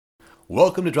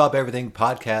Welcome to Drop Everything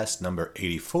podcast number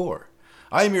 84.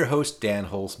 I am your host, Dan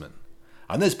Holzman.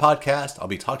 On this podcast, I'll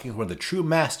be talking with one of the true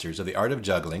masters of the art of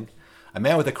juggling, a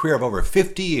man with a career of over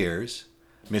 50 years,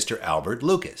 Mr. Albert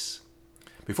Lucas.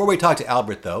 Before we talk to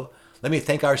Albert, though, let me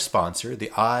thank our sponsor, the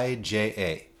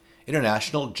IJA,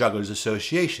 International Jugglers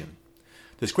Association.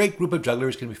 This great group of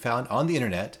jugglers can be found on the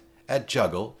internet at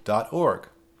juggle.org.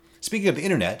 Speaking of the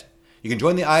internet, you can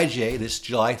join the IJA this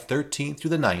July 13th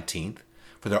through the 19th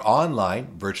for their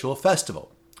online virtual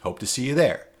festival. Hope to see you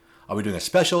there. I'll be doing a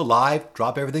special live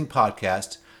Drop Everything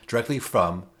podcast directly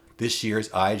from this year's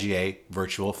IJA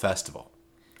virtual festival.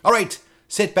 All right,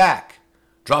 sit back,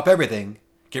 drop everything,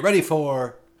 get ready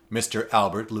for Mr.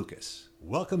 Albert Lucas.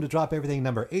 Welcome to Drop Everything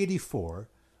number 84,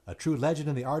 a true legend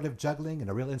in the art of juggling and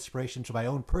a real inspiration to my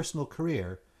own personal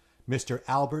career, Mr.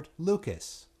 Albert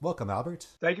Lucas. Welcome, Albert.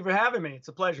 Thank you for having me. It's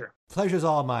a pleasure. Pleasure's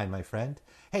all mine, my friend.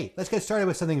 Hey, let's get started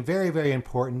with something very, very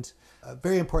important. A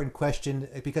very important question,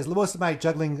 because most of my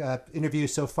juggling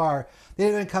interviews so far, they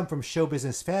didn't come from show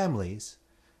business families,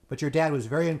 but your dad was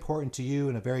very important to you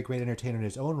and a very great entertainer in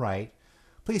his own right.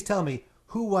 Please tell me,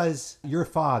 who was your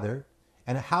father,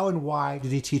 and how and why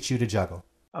did he teach you to juggle?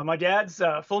 My dad's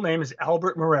full name is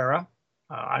Albert Morera.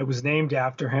 I was named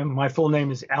after him. My full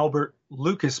name is Albert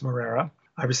Lucas Morera.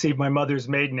 I received my mother's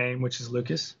maiden name, which is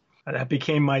Lucas. That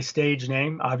became my stage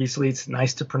name. Obviously, it's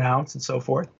nice to pronounce and so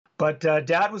forth. But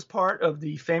Dad was part of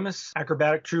the famous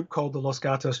acrobatic troupe called the Los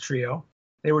Gatos Trio.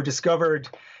 They were discovered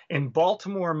in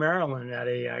Baltimore, Maryland at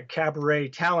a cabaret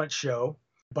talent show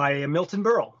by Milton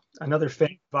Berle, another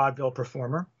famous vaudeville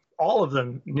performer. All of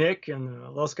them, Nick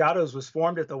and Los Gatos, was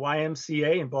formed at the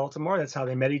YMCA in Baltimore. That's how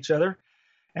they met each other.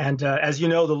 And as you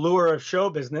know, the lure of show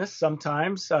business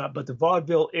sometimes, but the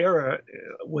vaudeville era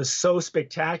was so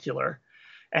spectacular.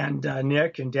 And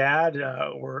Nick and Dad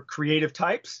were creative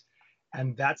types.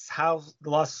 And that's how the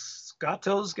Los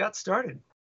Gatos got started.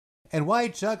 And why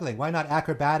juggling? Why not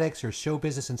acrobatics or show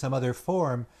business in some other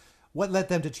form? What led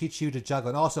them to teach you to juggle?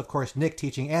 And also, of course, Nick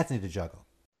teaching Anthony to juggle.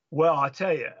 Well, I'll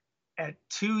tell you, at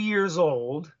 2 years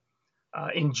old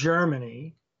in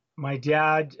Germany, my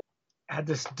dad had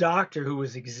this doctor who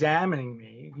was examining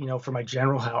me, for my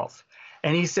general health.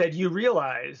 And he said, you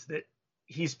realize that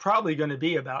he's probably going to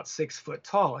be about 6 foot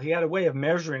tall. He had a way of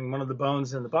measuring one of the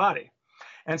bones in the body.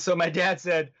 And so my dad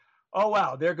said, oh,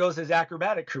 wow, there goes his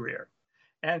acrobatic career.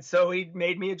 And so he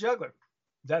made me a juggler.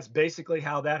 That's basically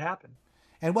how that happened.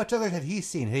 And what jugglers have he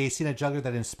seen? Have he seen a juggler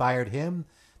that inspired him?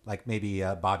 Like maybe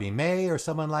Bobby May or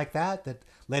someone like that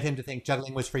led him to think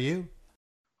juggling was for you?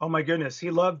 Oh, my goodness. He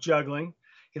loved juggling.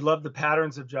 He loved the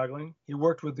patterns of juggling. He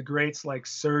worked with the greats like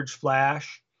Serge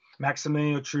Flash,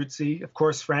 Maximiliano Truzzi, of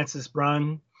course, Francis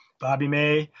Brunn, Bobby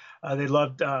May. They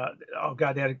loved,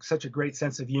 they had such a great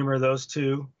sense of humor, those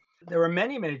two. There were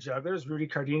many, many jugglers, Rudy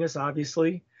Cardenas,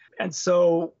 obviously. And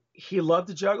so he loved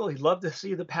to juggle. He loved to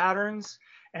see the patterns.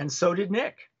 And so did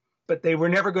Nick. But they were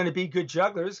never going to be good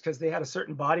jugglers because they had a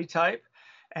certain body type.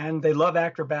 And they love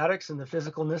acrobatics and the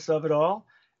physicalness of it all.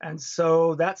 And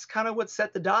so that's kind of what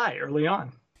set the die early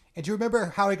on. And do you remember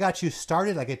how he got you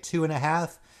started, like at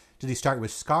 2.5? Did he start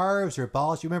with scarves or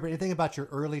balls? Do you remember anything about your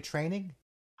early training?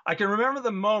 I can remember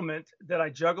the moment that I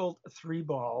juggled 3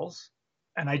 balls,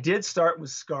 and I did start with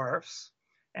scarves.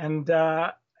 And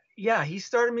he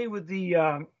started me with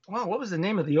the, what was the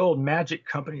name of the old magic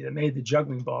company that made the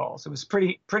juggling balls? It was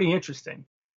pretty interesting.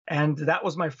 And that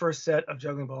was my first set of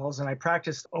juggling balls, and I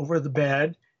practiced over the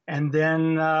bed. And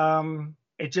then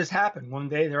it just happened. One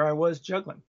day, there I was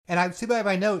juggling. And I see by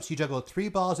my notes, you juggled 3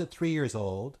 balls at 3 years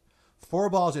old, 4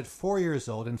 balls at 4 years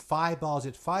old, and 5 balls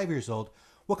at 5 years old.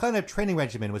 What kind of training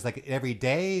regimen? Was it like every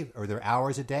day, or there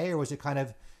hours a day, or was it kind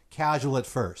of casual at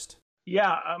first?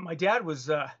 Yeah, my dad was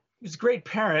a great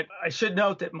parent. I should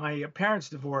note that my parents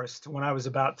divorced when I was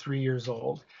about 3 years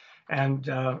old. And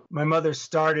my mother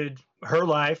started her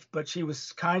life, but she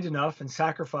was kind enough and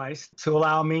sacrificed to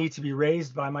allow me to be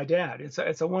raised by my dad.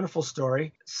 It's a wonderful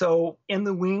story. So in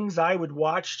the wings, I would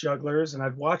watch jugglers and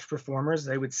I'd watch performers.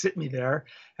 They would sit me there.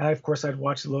 And of course, I'd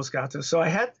watch the Los Gatos. So I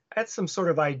had some sort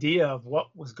of idea of what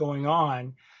was going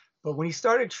on. But when he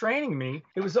started training me,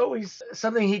 it was always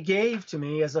something he gave to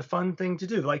me as a fun thing to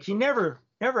do. Like he never,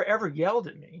 ever yelled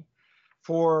at me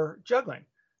for juggling,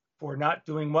 for not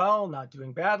doing well, not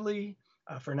doing badly,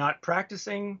 for not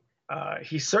practicing.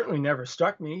 He certainly never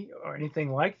struck me or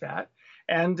anything like that.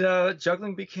 And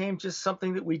juggling became just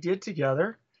something that we did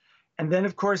together. And then,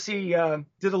 of course, he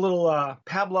did a little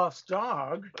Pavlov's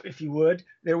dog, if you would.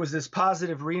 There was this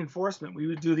positive reinforcement. We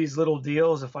would do these little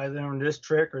deals if I learned this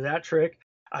trick or that trick.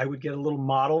 I would get a little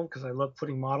model because I love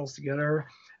putting models together.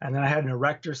 And then I had an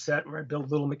erector set where I built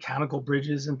little mechanical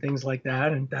bridges and things like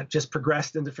that. And that just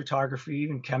progressed into photography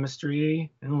and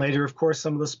chemistry. And later, of course,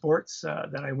 some of the sports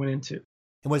that I went into.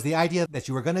 And was the idea that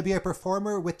you were going to be a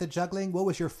performer with the juggling? What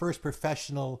was your first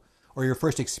professional or your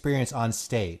first experience on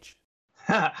stage?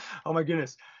 Oh, my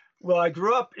goodness. Well, I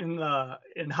grew up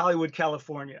in Hollywood,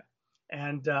 California.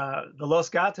 And the Los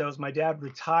Gatos, my dad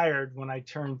retired when I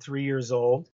turned 3 years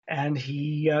old, and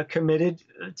he committed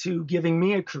to giving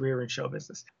me a career in show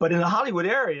business. But in the Hollywood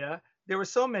area, there were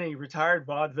so many retired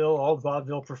old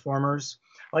vaudeville performers.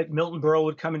 Like Milton Berle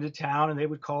would come into town and they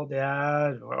would call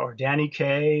Dad, or Danny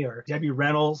Kaye or Debbie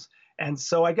Reynolds. And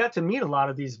so I got to meet a lot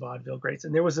of these vaudeville greats.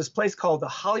 And there was this place called the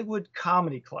Hollywood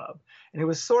Comedy Club. And it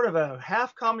was sort of a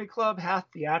half comedy club,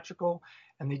 half theatrical.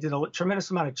 And they did a tremendous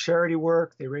amount of charity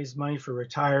work. They raised money for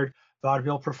retired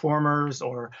vaudeville performers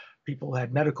or people who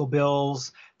had medical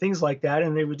bills, things like that.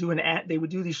 And they would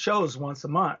do these shows once a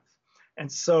month.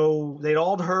 And so they'd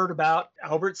all heard about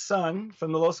Albert's son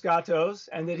from the Los Gatos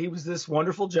and that he was this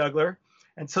wonderful juggler.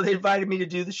 And so they invited me to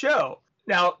do the show.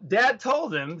 Now, Dad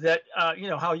told him that,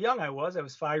 how young I was. I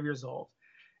was 5 years old.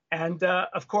 And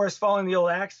of course, following the old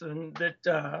accident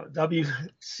that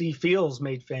W.C. Fields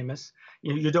made famous,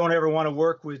 you don't ever want to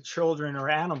work with children or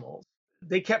animals.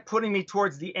 They kept putting me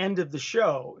towards the end of the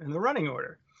show in the running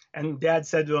order. And Dad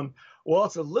said to him, well,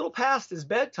 it's a little past his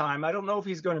bedtime. I don't know if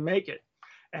he's going to make it.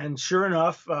 And sure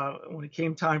enough, when it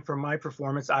came time for my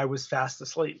performance, I was fast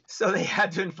asleep. So they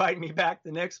had to invite me back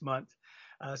the next month.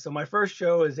 So my first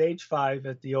show is age 5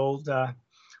 at the old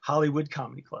Hollywood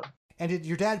Comedy Club. And did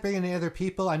your dad bring in any other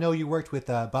people? I know you worked with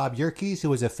Bob Yerkes, who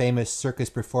was a famous circus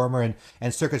performer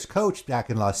and circus coach back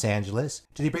in Los Angeles.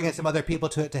 Did he bring in some other people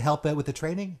to help with the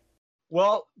training?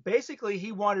 Well, basically,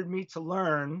 he wanted me to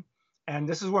learn, and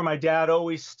this is where my dad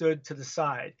always stood to the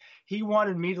side. He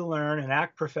wanted me to learn and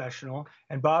act professional,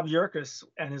 and Bob Yerkes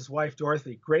and his wife,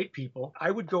 Dorothy, great people.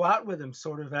 I would go out with him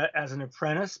sort of as an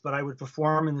apprentice, but I would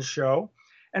perform in the show.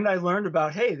 And I learned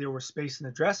about, hey, there was space in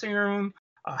the dressing room,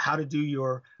 how to do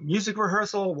your music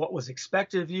rehearsal, what was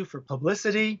expected of you for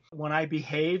publicity, when I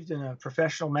behaved in a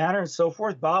professional manner and so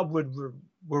forth. Bob would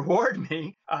reward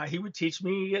me. He would teach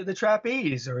me the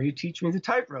trapeze, or he'd teach me the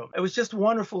tightrope. It was just a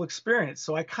wonderful experience.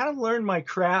 So I kind of learned my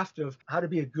craft of how to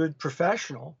be a good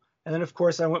professional. And then, of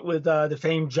course, I went with the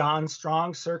famed John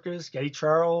Strong Circus, Getty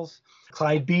Charles,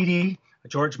 Clyde Beatty,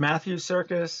 George Matthews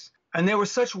Circus. And they were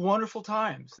such wonderful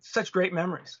times, such great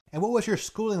memories. And what was your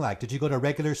schooling like? Did you go to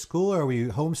regular school or were you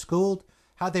homeschooled?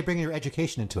 How'd they bring your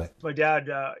education into it? My dad,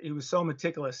 he was so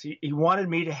meticulous. He wanted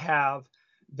me to have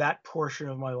that portion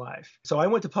of my life. So I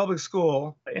went to public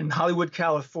school in Hollywood,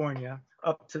 California,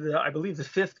 up to I think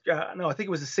it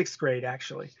was the 6th grade,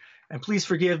 actually. And please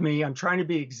forgive me, I'm trying to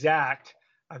be exact.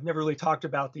 I've never really talked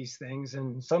about these things,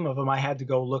 and some of them I had to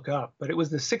go look up. But it was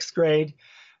the 6th grade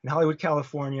in Hollywood,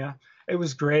 California. It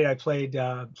was great. I played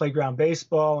playground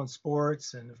baseball and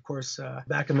sports. And of course,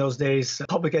 back in those days,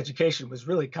 public education was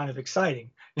really kind of exciting.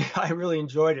 I really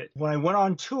enjoyed it. When I went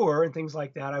on tour and things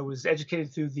like that, I was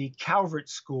educated through the Calvert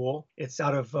School. It's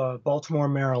out of Baltimore,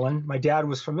 Maryland. My dad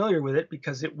was familiar with it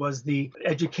because it was the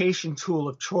education tool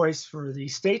of choice for the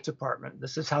State Department.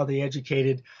 This is how they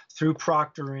educated through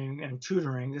proctoring and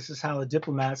tutoring. This is how the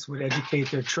diplomats would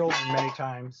educate their children many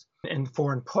times in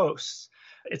foreign posts.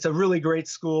 It's a really great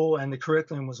school, and the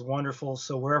curriculum was wonderful.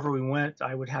 So wherever we went,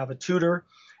 I would have a tutor,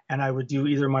 and I would do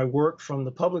either my work from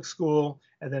the public school,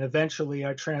 and then eventually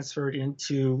I transferred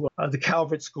into the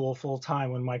Calvert School full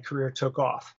time when my career took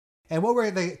off. And what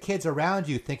were the kids around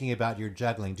you thinking about your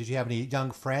juggling? Did you have any young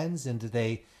friends, and did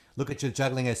they look at your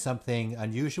juggling as something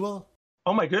unusual?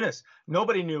 Oh my goodness.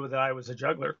 Nobody knew that I was a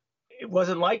juggler. It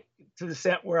wasn't like to the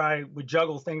extent where I would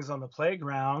juggle things on the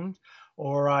playground,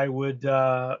 or I would,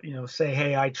 say,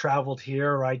 hey, I traveled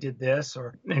here, or I did this,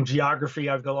 or in geography,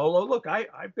 I'd go, oh, look,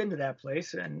 I've been to that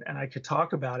place, and I could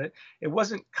talk about it. It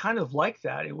wasn't kind of like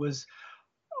that. It was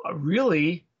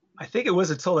really, I think it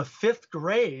was until the 5th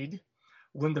grade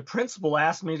when the principal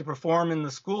asked me to perform in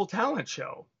the school talent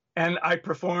show. And I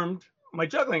performed my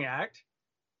juggling act.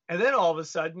 And then all of a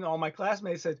sudden, all my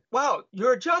classmates said, wow,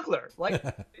 you're a juggler. Like,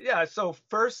 yeah, so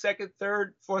 1st, 2nd,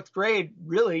 3rd, 4th grade,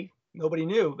 really, nobody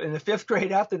knew. In the 5th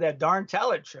grade, after that darn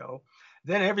talent show,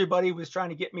 then everybody was trying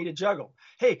to get me to juggle.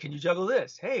 Hey, can you juggle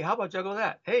this? Hey, how about juggle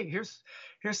that? Hey, here's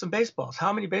some baseballs.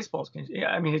 How many baseballs can you? Yeah,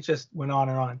 I mean, it just went on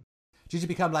and on. Did you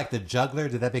become like the juggler?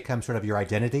 Did that become sort of your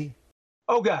identity?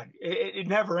 Oh, God, it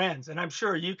never ends. And I'm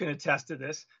sure you can attest to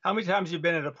this. How many times you've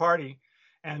been at a party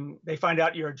and they find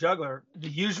out you're a juggler, the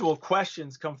usual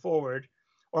questions come forward,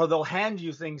 or they'll hand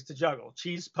you things to juggle,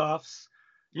 cheese puffs,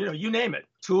 you name it,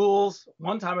 tools.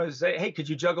 One time I was saying, hey, could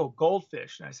you juggle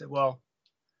goldfish? And I said, well,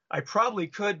 I probably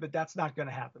could, but that's not going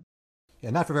to happen.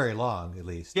 Yeah, not for very long, at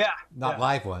least. Yeah. Not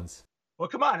live ones. Well,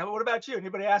 come on. What about you?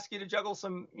 Anybody ask you to juggle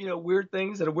some, weird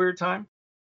things at a weird time?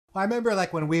 Well, I remember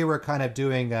like when we were kind of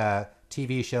doing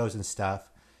TV shows and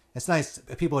stuff, it's nice.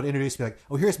 People would introduce me like,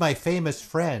 oh, here's my famous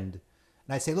friend.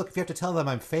 And I'd say, look, if you have to tell them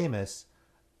I'm famous,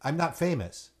 I'm not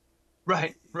famous.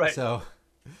 Right. So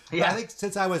yeah. I think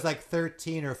since I was like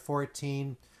 13 or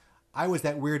 14, I was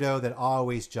that weirdo that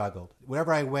always juggled.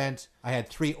 Wherever I went, I had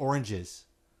 3 oranges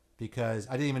because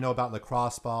I didn't even know about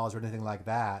lacrosse balls or anything like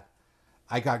that.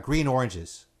 I got green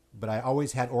oranges, but I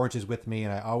always had oranges with me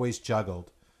and I always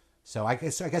juggled. So I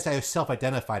guess I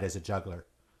self-identified as a juggler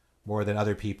more than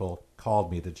other people called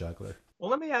me the juggler. Well,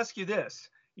 let me ask you this.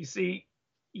 You see,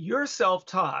 you're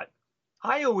self-taught.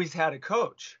 I always had a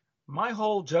coach. My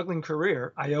whole juggling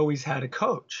career, I always had a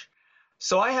coach.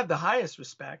 So I have the highest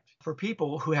respect for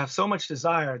people who have so much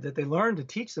desire that they learn to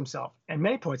teach themselves. At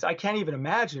many points, I can't even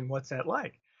imagine what's that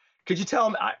like. Could you tell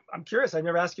me, I'm curious, I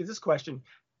never asked you this question.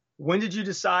 When did you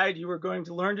decide you were going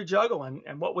to learn to juggle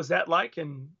and what was that like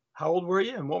and how old were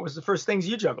you and what was the first things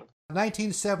you juggled? In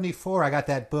 1974, I got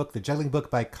that book, the juggling book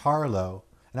by Carlo.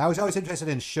 And I was always interested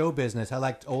in show business. I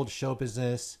liked old show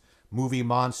business, movie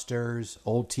monsters,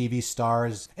 old TV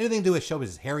stars, anything to do with show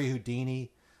business, Harry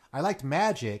Houdini. I liked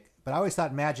magic, but I always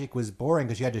thought magic was boring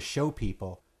because you had to show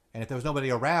people. And if there was nobody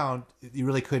around, you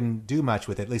really couldn't do much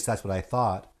with it. At least that's what I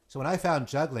thought. So when I found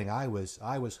juggling, I was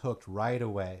hooked right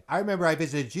away. I remember I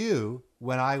visited you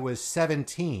when I was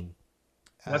 17.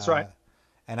 That's right.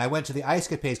 And I went to the Ice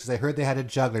Capades because I heard they had a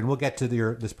juggler. And we'll get to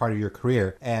this part of your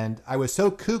career. And I was so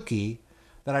kooky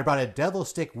that I brought a devil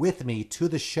stick with me to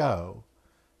the show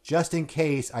just in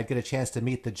case I'd get a chance to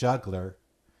meet the juggler.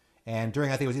 And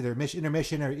during, I think it was either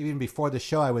intermission or even before the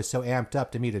show, I was so amped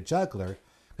up to meet a juggler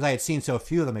because I had seen so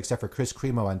few of them except for Chris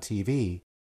Cremo on TV.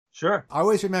 Sure. I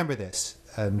always remember this.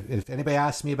 And if anybody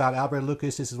asks me about Albert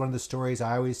Lucas, this is one of the stories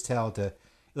I always tell to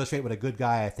illustrate what a good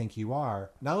guy I think you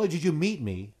are. Not only did you meet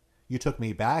me, you took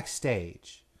me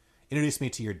backstage, introduced me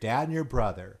to your dad and your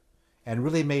brother, and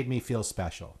really made me feel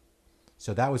special.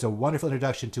 So that was a wonderful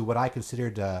introduction to what I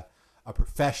considered a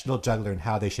professional juggler and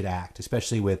how they should act,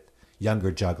 especially with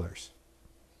younger jugglers.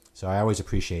 So I always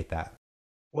appreciate that.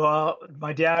 Well,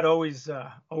 my dad always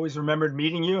remembered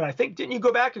meeting you. And I think, didn't you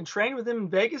go back and train with him in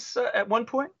Vegas at one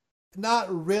point? Not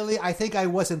really. I think I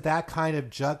wasn't that kind of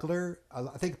juggler.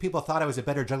 I think people thought I was a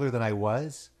better juggler than I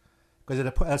was. Because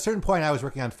at a certain point, I was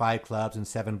working on 5 clubs and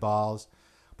 7 balls.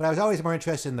 But I was always more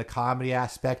interested in the comedy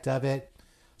aspect of it.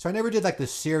 So I never did like the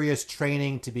serious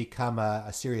training to become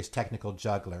a serious technical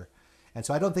juggler. And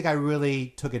so I don't think I really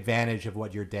took advantage of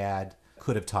what your dad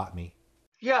could have taught me.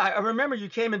 Yeah, I remember you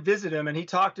came and visited him and he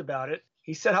talked about it.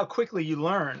 He said how quickly you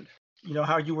learned,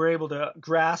 how you were able to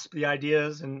grasp the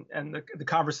ideas and the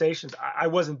conversations. I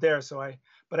wasn't there,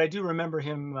 but I do remember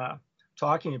him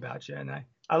talking about you. And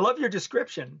I love your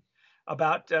description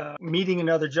about meeting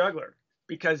another juggler,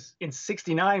 because in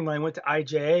 '69, when I went to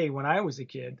IJA when I was a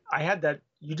kid, I had that,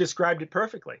 you described it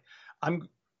perfectly. I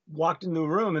walked into the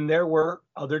room and there were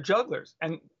other jugglers,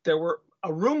 and there were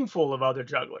a room full of other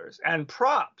jugglers and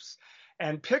props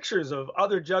and pictures of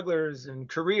other jugglers and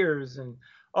careers. And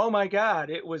oh my God,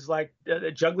 it was like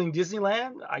juggling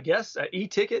Disneyland, I guess,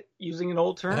 e-ticket, using an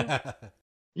old term.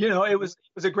 It was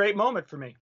a great moment for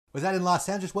me. Was that in Los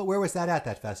Angeles? Where was that at,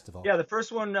 that festival? Yeah, the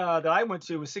first one that I went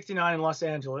to was '69 in Los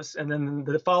Angeles. And then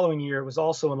the following year was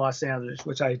also in Los Angeles,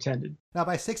 which I attended. Now,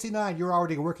 by '69, you were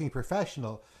already a working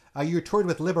professional. You toured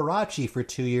with Liberace for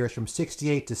 2 years from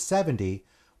 '68 to '70.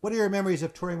 What are your memories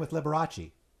of touring with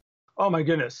Liberace? Oh, my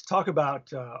goodness. Talk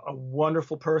about a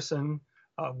wonderful person,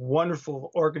 a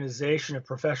wonderful organization of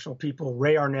professional people.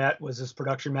 Ray Arnett was his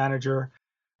production manager.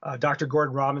 Dr.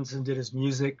 Gordon Robinson did his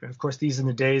music. And of course, these are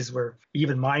the days where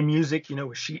even my music,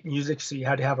 was sheet music, so you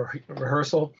had to have a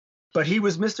rehearsal. But he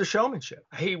was Mr. Showmanship.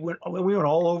 We went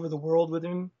all over the world with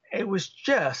him. It was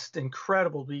just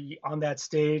incredible to be on that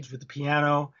stage with the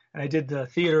piano. And I did the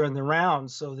theater in the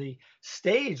round, so the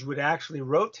stage would actually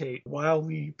rotate while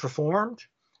we performed.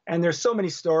 And there's so many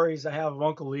stories I have of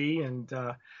Uncle Lee and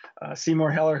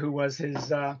Seymour Heller, who was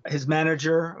his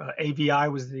manager. AVI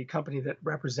was the company that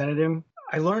represented him.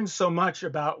 I learned so much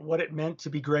about what it meant to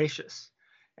be gracious.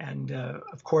 And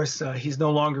of course, he's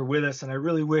no longer with us. And I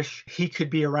really wish he could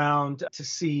be around to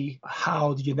see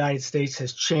how the United States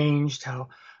has changed, how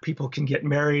people can get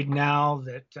married now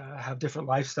that have different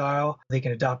lifestyle. They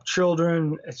can adopt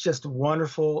children. It's just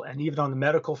wonderful. And even on the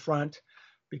medical front,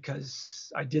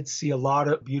 because I did see a lot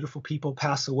of beautiful people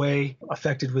pass away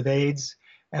affected with AIDS.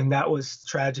 And that was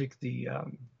tragic. The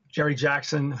Jerry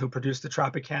Jackson, who produced the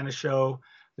Tropicana show,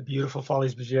 The Beautiful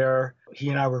Folies Bergère. He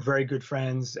and I were very good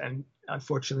friends, and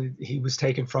unfortunately, he was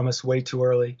taken from us way too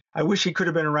early. I wish he could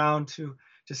have been around to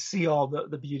see all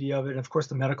the beauty of it. And of course,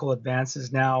 the medical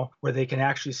advances now where they can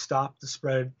actually stop the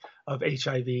spread of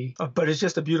HIV. But it's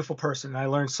just a beautiful person. I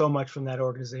learned so much from that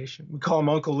organization. We call him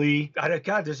Uncle Lee.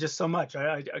 God, there's just so much.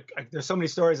 There's so many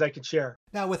stories I could share.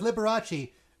 Now, with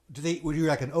Liberace, were you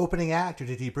like an opening act, or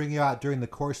did he bring you out during the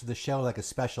course of the show like a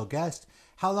special guest?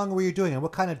 How long were you doing, and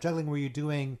what kind of juggling were you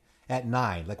doing at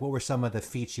 9? Like, what were some of the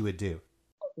feats you would do?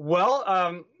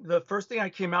 Well, the first thing I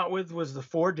came out with was the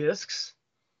 4 discs.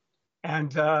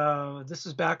 And this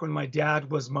is back when my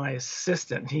dad was my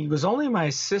assistant. He was only my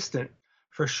assistant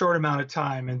for a short amount of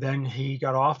time, and then he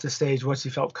got off the stage once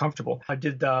he felt comfortable. I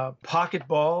did the pocket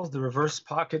balls, the reverse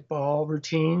pocket ball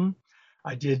routine.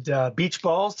 I did beach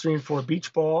balls, 3 and 4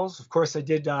 beach balls. Of course, I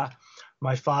did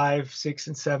my 5, 6,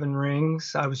 and 7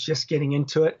 rings. I was just getting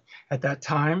into it at that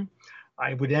time.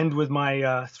 I would end with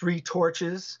my 3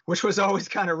 torches, which was always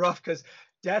kind of rough because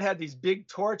Dad had these big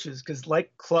torches because,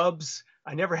 like clubs,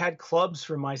 I never had clubs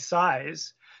for my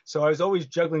size. So I was always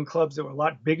juggling clubs that were a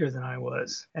lot bigger than I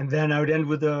was. And then I would end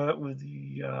with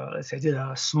let's say I did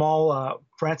a small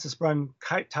Francis Brunn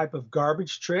type of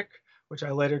garbage trick, which I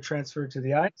later transferred to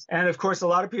the ice. And of course, a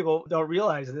lot of people don't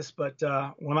realize this, but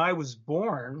when I was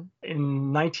born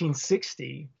in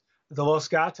 1960, the Los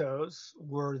Gatos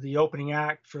were the opening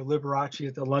act for Liberace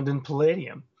at the London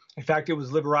Palladium. In fact, it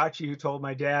was Liberace who told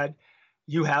my dad,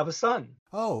 "You have a son."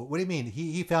 Oh, what do you mean?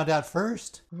 He found out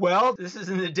first? Well, this is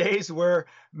in the days where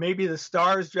maybe the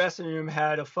Stars dressing room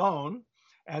had a phone.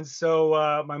 And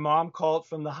so my mom called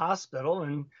from the hospital,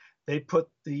 and they put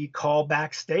the call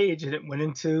backstage, and it went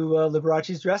into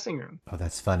Liberace's dressing room. Oh,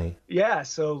 that's funny. Yeah,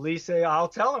 so Lee said, "I'll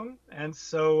tell him." And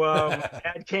so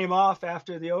Dad came off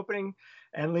after the opening,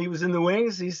 and Lee was in the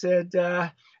wings. He said,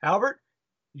 "Albert,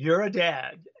 you're a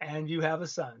dad, and you have a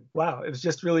son." Wow, it was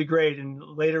just really great. And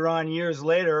later on, years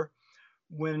later,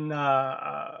 when,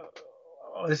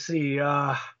 let's see,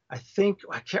 I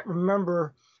can't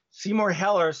remember, Seymour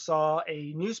Heller saw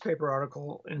a newspaper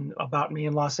article about me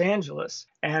in Los Angeles,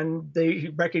 and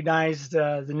they recognized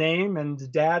the name, and the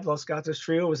dad, Los Gatos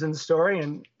Trio, was in the story,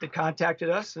 and they contacted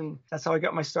us, and that's how I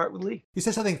got my start with Lee. You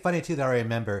said something funny, too, that I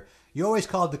remember. You always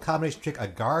called the combination trick a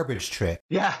garbage trick.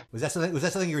 Yeah. Was that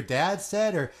something your dad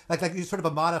said, or like sort of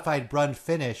a modified Brunn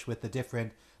finish with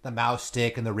the mouse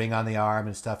stick and the ring on the arm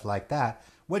and stuff like that?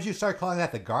 When did you start calling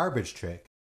that the garbage trick?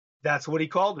 That's what he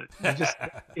called it.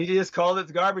 He just called it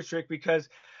the garbage trick because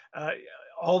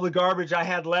all the garbage I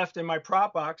had left in my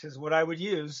prop box is what I would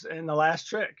use in the last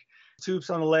trick. Tubes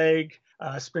on the leg,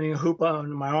 spinning a hoop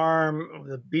on my arm,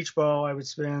 the beach ball I would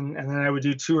spin, and then I would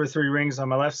do 2 or 3 rings on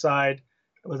my left side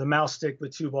with a mouse stick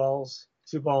with 2 balls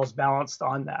balanced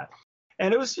on that.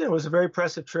 And it was a very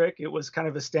impressive trick. It was kind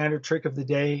of a standard trick of the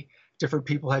day. Different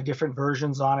people had different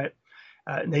versions on it.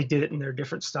 And they did it in their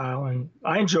different style, and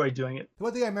I enjoyed doing it.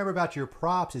 One thing I remember about your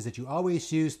props is that you always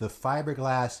used the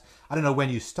fiberglass. I don't know when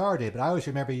you started, but I always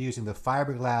remember using the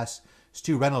fiberglass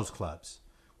Stu Reynolds clubs,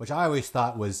 which I always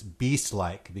thought was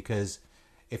beast-like, because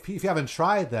if you haven't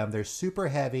tried them, they're super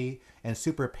heavy and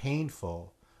super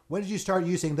painful. When did you start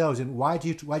using those, and why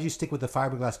did you stick with the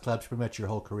fiberglass clubs pretty much your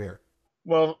whole career?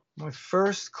 Well, my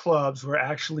first clubs were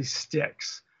actually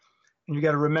sticks, and you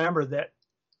got to remember that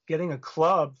getting a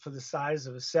club for the size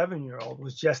of a 7-year-old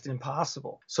was just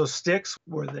impossible. So sticks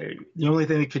were the only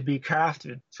thing that could be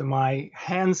crafted to my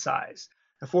hand size.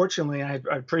 Unfortunately, I had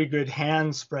a pretty good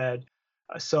hand spread,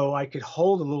 so I could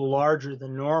hold a little larger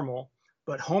than normal.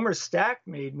 But Homer Stack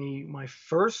made me my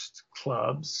first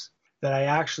clubs that I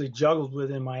actually juggled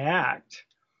with in my act.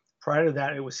 Prior to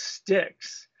that, it was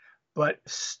sticks. But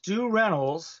Stu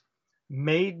Reynolds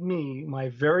made me my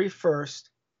very first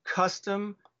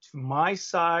custom to my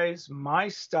size, my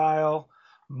style,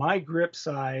 my grip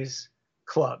size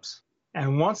clubs.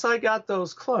 And once I got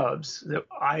those clubs,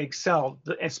 I excelled,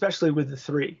 especially with the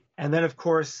 3. And then, of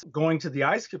course, going to the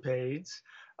Ice Capades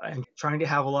and trying to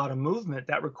have a lot of movement,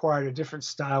 that required a different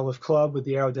style of club with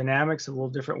the aerodynamics, a little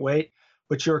different weight.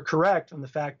 But you're correct on the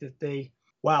fact that they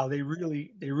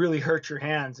really hurt your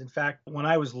hands. In fact, when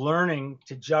I was learning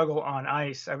to juggle on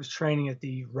ice, I was training at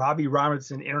the Robbie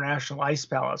Robinson International Ice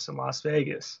Palace in Las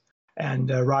Vegas. And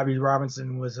Robbie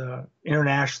Robinson was an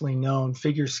internationally known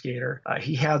figure skater.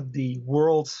 He had the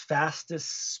world's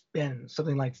fastest spin,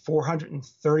 something like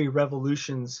 430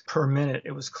 revolutions per minute.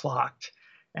 It was clocked.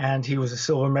 And he was a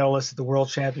silver medalist at the World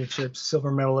Championships,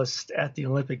 silver medalist at the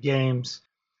Olympic Games.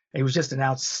 He was just an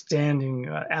outstanding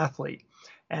athlete.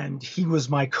 And he was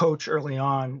my coach early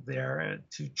on there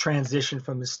to transition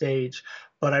from the stage.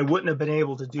 But I wouldn't have been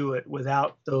able to do it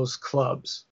without those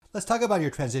clubs. Let's talk about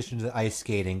your transition to ice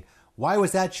skating. Why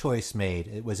was that choice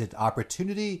made? Was it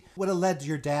opportunity? What had led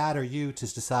your dad or you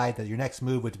to decide that your next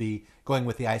move would be going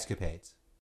with the Ice Capades?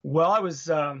 Well, I was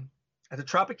at the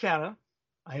Tropicana.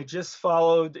 I had just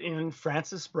followed in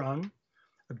Francis Brunn,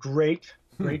 a great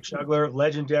juggler,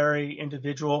 legendary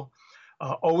individual,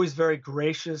 always very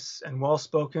gracious and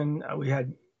well-spoken. We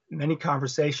had many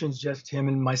conversations, just him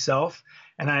and myself.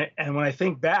 And when I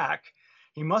think back,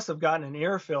 he must have gotten an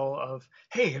earful of,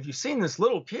 hey, have you seen this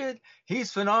little kid?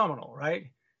 He's phenomenal, right?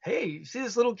 Hey, you see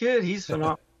this little kid? He's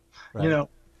phenomenal, Right.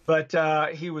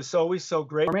 But he was always so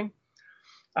great.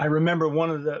 I remember one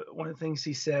of the things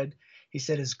he said,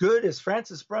 as good as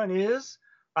Francis Brunn is,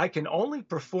 I can only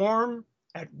perform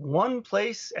at one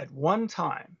place at one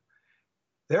time.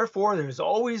 Therefore, there's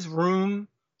always room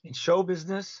in show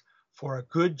business for a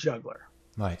good juggler.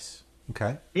 Nice.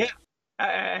 Okay. Yeah.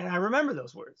 And I remember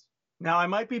those words. Now, I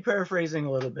might be paraphrasing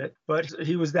a little bit, but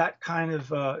he was that kind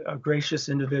of a gracious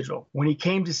individual. When he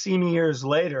came to see me years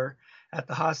later at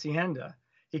the Hacienda,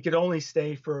 he could only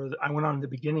stay I went on at the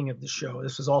beginning of the show.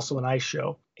 This was also an ice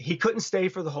show. He couldn't stay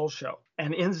for the whole show.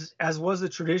 And as was the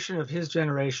tradition of his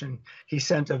generation, he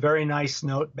sent a very nice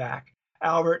note back.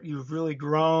 Albert, you've really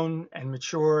grown and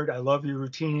matured. I love your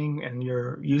routining and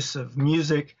your use of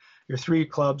music. Your 3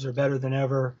 clubs are better than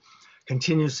ever.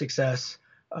 Continued success,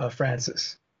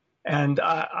 Francis. And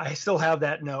I still have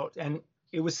that note. And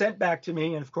it was sent back to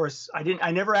me. And of course,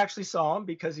 I never actually saw him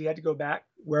because he had to go back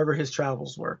wherever his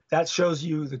travels were. That shows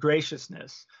you the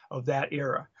graciousness of that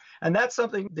era. And that's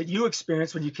something that you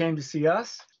experienced when you came to see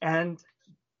us. And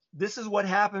this is what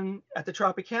happened at the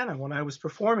Tropicana when I was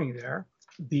performing there.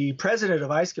 The president of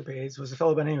Ice Capades was a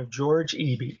fellow by the name of George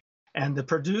Eby. And the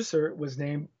producer was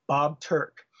named Bob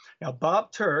Turk. Now,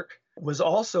 Bob Turk was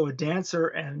also a dancer,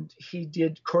 and he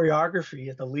did choreography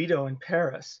at the Lido in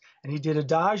Paris, and he did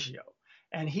Adagio.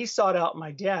 And he sought out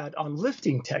my dad on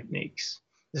lifting techniques.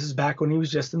 This is back when he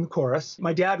was just in the chorus.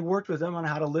 My dad worked with him on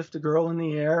how to lift a girl in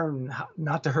the air and how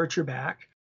not to hurt your back.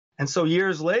 And so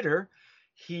years later,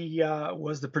 he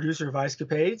was the producer of Ice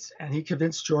Capades, and he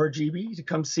convinced George Eby to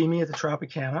come see me at the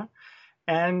Tropicana.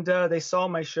 And they saw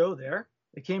my show there.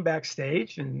 They came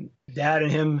backstage, and Dad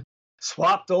and him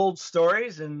swapped old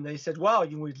stories, and they said, well,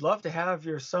 we'd love to have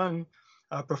your son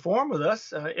perform with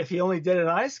us if he only did it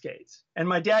on ice skates. And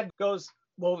my dad goes,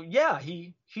 well, yeah,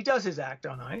 he does his act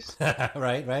on ice.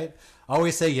 Right.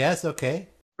 Always say yes, okay.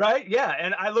 Right, yeah.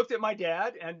 And I looked at my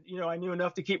dad, and I knew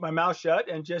enough to keep my mouth shut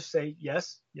and just say,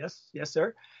 yes,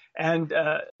 sir. And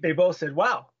they both said,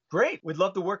 wow, great. We'd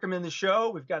love to work him in the show.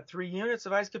 We've got 3 units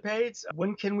of Ice Capades.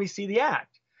 When can we see the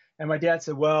act? And my dad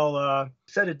said, well,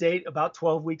 set a date about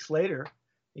 12 weeks later.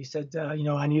 He said,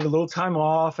 I need a little time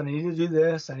off, and I need to do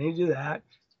this, I need to do that.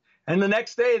 And the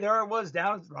next day, there I was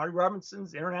down at Roddy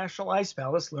Robinson's International Ice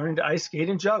Palace learning to ice skate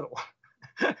and juggle.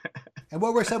 And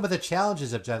what were some of the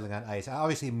challenges of juggling on ice?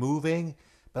 Obviously moving,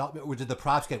 but did the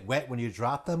props get wet when you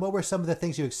dropped them? What were some of the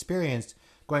things you experienced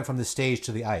going from the stage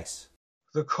to the ice?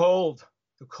 The cold.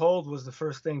 The cold was the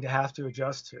first thing to have to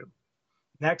adjust to.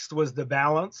 Next was the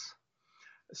balance.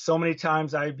 So many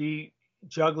times I'd be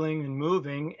juggling and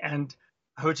moving, and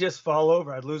I would just fall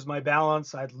over. I'd lose my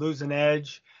balance. I'd lose an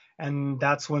edge. And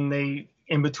that's when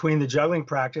in between the juggling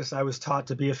practice, I was taught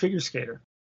to be a figure skater.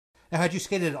 Now, had you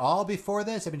skated at all before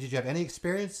this? I mean, did you have any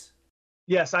experience?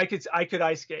 Yes, I could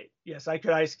ice skate. Yes, I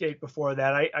could ice skate before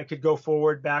that. I could go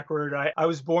forward, backward. I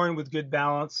was born with good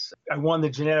balance. I won the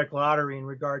genetic lottery in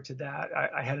regard to that.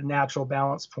 I had a natural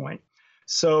balance point.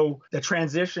 So the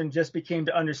transition just became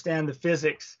to understand the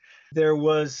physics. There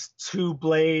was 2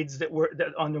 blades that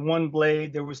on the one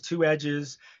blade, there was 2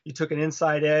 edges. You took an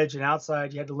inside edge and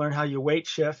outside. You had to learn how you weight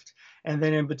shift. And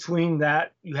then in between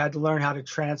that, you had to learn how to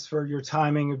transfer your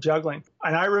timing of juggling.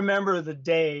 And I remember the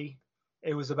day,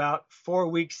 it was about 4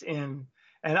 weeks in,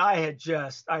 and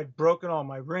I'd broken all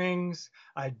my rings.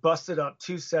 I'd busted up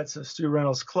 2 sets of Stu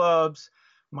Reynolds clubs.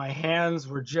 My hands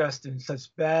were just in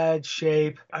such bad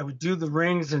shape. I would do the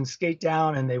rings and skate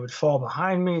down, and they would fall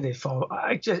behind me.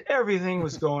 Everything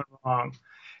was going wrong.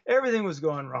 Everything was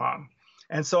going wrong.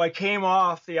 And so I came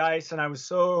off the ice, and I was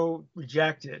so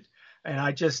rejected. And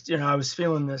I was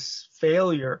feeling this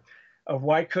failure of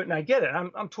why couldn't I get it?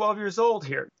 I'm 12 years old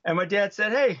here. And my dad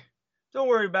said, hey, don't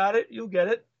worry about it. You'll get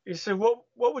it. He said, what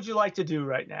would you like to do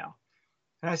right now?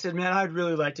 And I said, man, I'd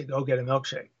really like to go get a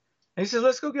milkshake. And he said,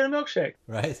 let's go get a milkshake.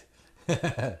 Right.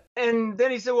 And then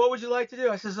he said, what would you like to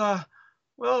do? I says,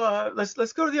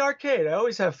 let's go to the arcade. I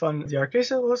always have fun at the arcade. He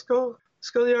said, well, let's go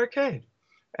to the arcade.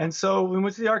 And so we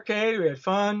went to the arcade, we had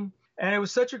fun, and it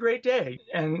was such a great day.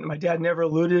 And my dad never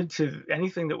alluded to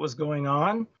anything that was going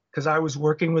on because I was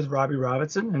working with Robbie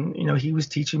Robinson and, he was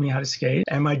teaching me how to skate.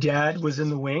 And my dad was in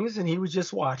the wings and he was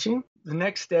just watching. The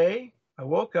next day, I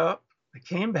woke up, I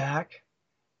came back,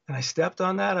 and I stepped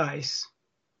on that ice.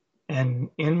 And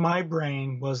in my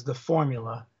brain was the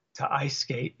formula to ice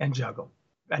skate and juggle.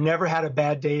 I never had a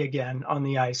bad day again on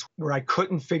the ice where I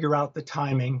couldn't figure out the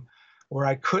timing, where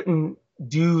I couldn't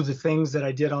do the things that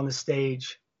I did on the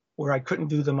stage, where I couldn't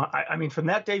do them. I mean, from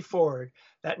that day forward,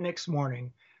 that next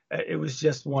morning, it was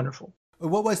just wonderful.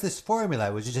 What was this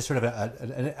formula? Was it just sort of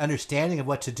an understanding of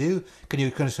what to do? Can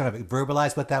you kind of sort of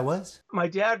verbalize what that was? My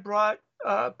dad brought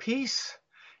peace.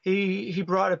 He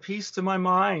brought a peace to my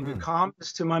mind, a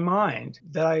calmness to my mind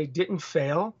that I didn't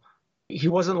fail. He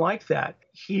wasn't like that.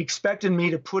 He expected me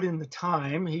to put in the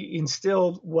time. He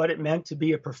instilled what it meant to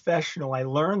be a professional. I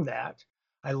learned that.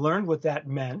 I learned what that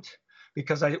meant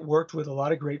because I worked with a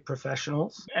lot of great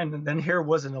professionals. And then here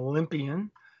was an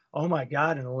Olympian. Oh my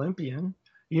God, an Olympian.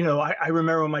 I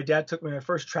remember when my dad took me to my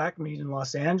first track meet in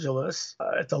Los Angeles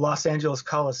at the Los Angeles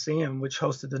Coliseum, which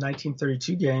hosted the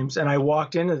 1932 games. And I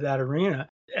walked into that arena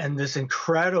and this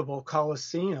incredible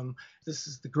Coliseum. This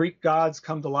is the Greek gods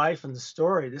come to life in the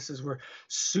story. This is where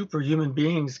superhuman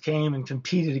beings came and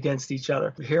competed against each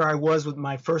other. Here I was with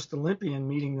my first Olympian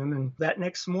meeting them. And that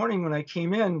next morning when I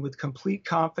came in with complete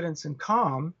confidence and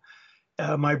calm,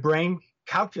 my brain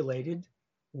calculated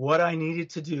what I needed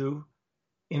to do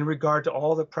in regard to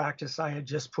all the practice I had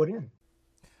just put in.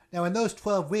 Now, in those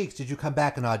 12 weeks, did you come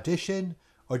back and audition,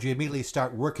 or did you immediately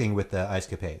start working with the Ice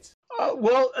Capades?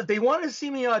 Well, they wanted to see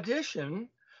me audition,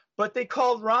 but they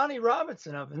called Ronnie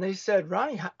Robinson up and they said,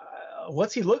 Ronnie,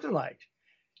 what's he looking like?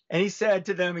 And he said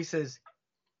to them, he says,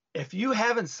 if you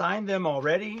haven't signed them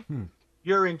already,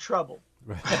 you're in trouble.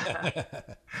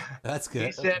 That's good.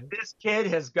 He said, this kid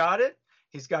has got it.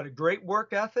 He's got a great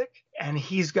work ethic and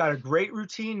he's got a great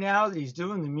routine now that he's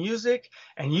doing the music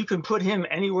and you can put him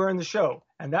anywhere in the show.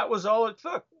 And that was all it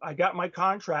took. I got my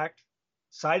contract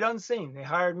sight unseen. They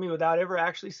hired me without ever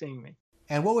actually seeing me.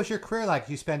 And what was your career like?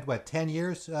 You spent, 10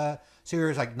 years? So you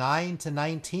were like 9 to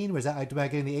 19? Was that, am I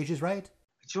getting the ages right?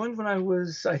 I joined when I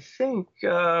was, I think,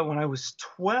 when I was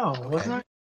 12, wasn't I?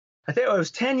 I think it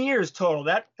was 10 years total.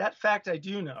 That fact I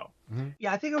do know. Mm-hmm.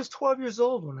 Yeah, I think I was 12 years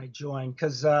old when I joined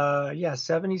because,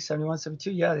 70, 71,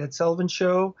 72. Yeah, the Ed Sullivan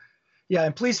Show. Yeah,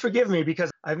 and please forgive me because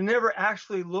I've never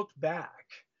actually looked back.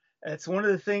 It's one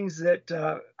of the things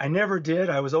that I never did.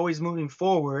 I was always moving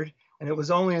forward. And it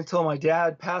was only until my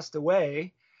dad passed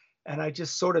away and I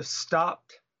just sort of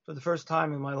stopped for the first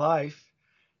time in my life.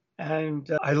 And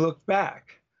I looked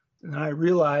back and I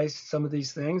realized some of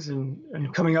these things.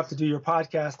 And coming up to do your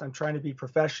podcast, I'm trying to be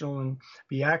professional and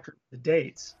be accurate with the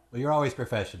dates. Well, you're always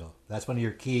professional. That's one of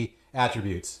your key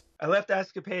attributes. I left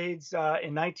Escapades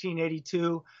in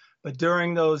 1982. But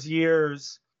during those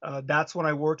years, that's when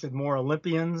I worked with more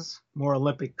Olympians, more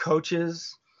Olympic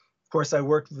coaches. Of course, I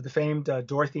worked with the famed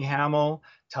Dorothy Hamill,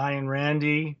 Ty and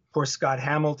Randy, of course, Scott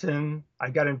Hamilton. I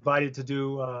got invited to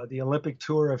do the Olympic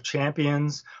Tour of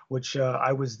Champions, which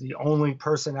I was the only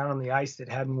person out on the ice that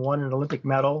hadn't won an Olympic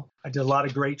medal. I did a lot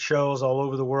of great shows all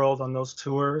over the world on those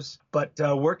tours. But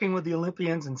working with the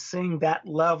Olympians and seeing that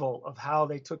level of how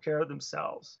they took care of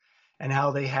themselves and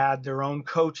how they had their own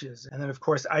coaches. And then, of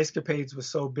course, Ice Capades was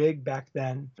so big back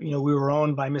then. We were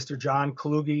owned by Mr. John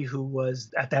Kalugi, who was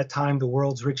at that time the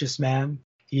world's richest man.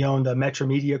 He owned the Metro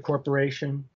Media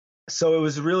Corporation. So it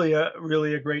was really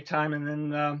a great time. And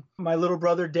then my little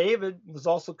brother David was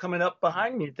also coming up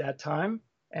behind me at that time.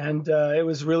 And it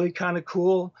was really kind of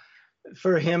cool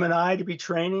for him and I to be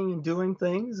training and doing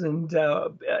things. And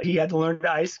he had to learn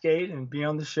to ice skate and be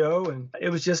on the show. And it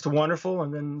was just wonderful.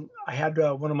 And then I had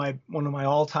one of my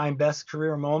all-time best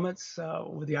career moments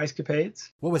with the Ice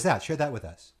Capades. What was that? Share that with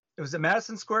us. It was at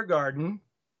Madison Square Garden.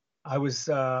 It was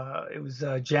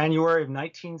January of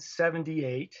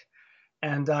 1978.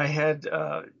 And I had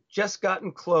just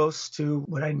gotten close to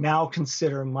what I now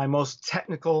consider my most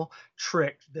technical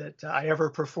trick that I ever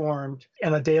performed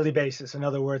on a daily basis. In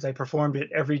other words, I performed it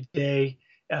every day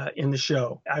in the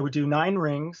show. I would do 9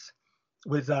 rings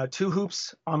with 2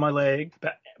 hoops on my leg,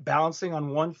 balancing on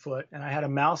 1 foot, and I had a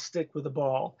mouse stick with a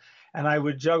ball. And I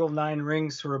would juggle 9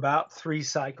 rings for about 3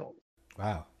 cycles.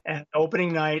 Wow. And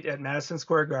opening night at Madison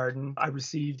Square Garden, I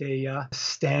received a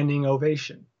standing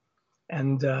ovation.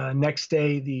 And next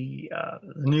day, the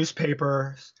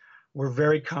newspapers were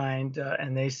very kind,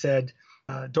 and they said,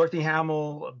 Dorothy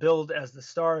Hamill billed as the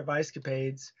star of Ice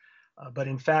Capades, but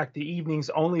in fact, the evening's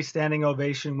only standing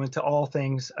ovation went to All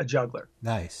Things a Juggler.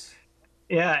 Nice.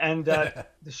 Yeah, and to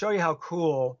show you how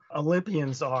cool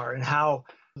Olympians are and how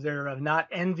they're not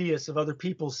envious of other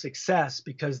people's success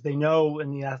because they know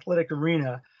in the athletic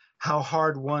arena how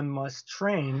hard one must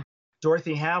train.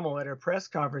 Dorothy Hamill at her press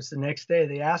conference the next day,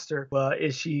 they asked her,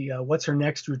 what's her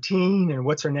next routine and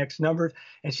what's her next number?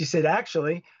 And she said,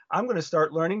 actually, I'm going to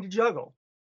start learning to juggle.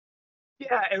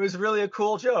 Yeah, it was really a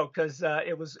cool joke because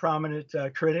it was a prominent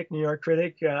critic, New York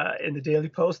critic in the Daily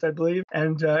Post, I believe.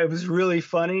 And it was really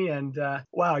funny. And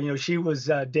wow, she was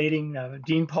dating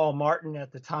Dean Paul Martin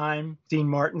at the time, Dean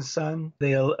Martin's son.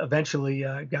 They eventually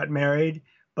got married.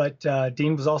 But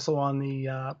Dean was also on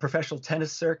the professional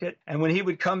tennis circuit. And when he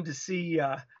would come to see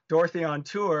Dorothy on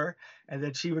tour, and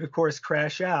then she would, of course,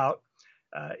 crash out,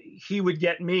 he would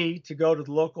get me to go to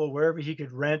the local, wherever he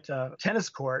could rent a tennis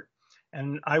court.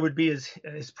 And I would be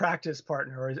his practice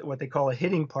partner, or what they call a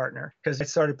hitting partner, because I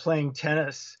started playing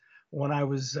tennis when I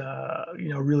was,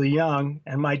 really young.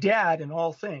 And my dad, in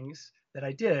all things that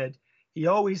I did, he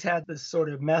always had this sort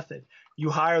of method. You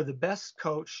hire the best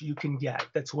coach you can get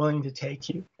that's willing to take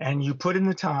you. And you put in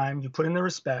the time, you put in the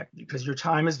respect, because your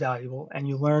time is valuable, and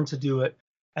you learn to do it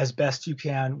as best you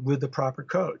can with the proper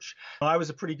coach. I was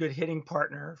a pretty good hitting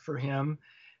partner for him.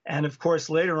 And of course,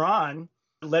 later on,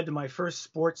 it led to my first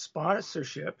sports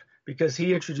sponsorship because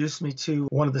he introduced me to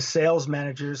one of the sales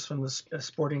managers from the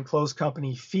sporting clothes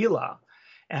company, Fila.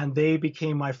 And they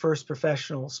became my first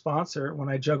professional sponsor when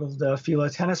I juggled Fila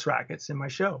tennis rackets in my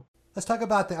show. Let's talk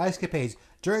about the Ice Capades.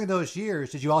 During those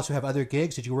years, did you also have other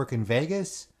gigs? Did you work in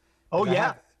Vegas? Oh,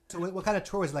 yeah. So what kind of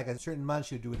tour was it? Like a certain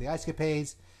months you'd do with the Ice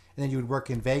Capades, and then you would work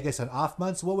in Vegas on off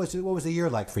months? What was the year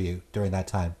like for you during that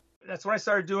time? That's when I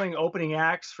started doing opening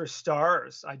acts for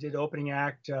stars. I did opening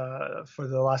act for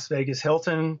the Las Vegas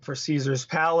Hilton, for Caesar's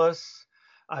Palace.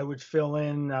 I would fill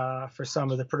in for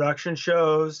some of the production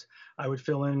shows. I would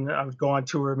go on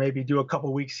tour, maybe do a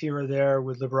couple weeks here or there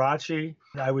with Liberace.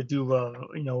 I would do,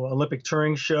 Olympic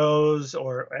touring shows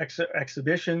or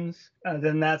exhibitions.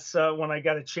 Then that's when I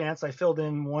got a chance. I filled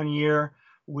in 1 year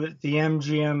with the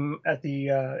MGM at the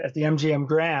MGM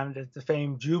Grand at the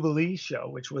famed Jubilee show,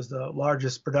 which was the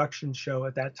largest production show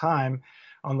at that time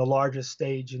on the largest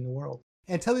stage in the world.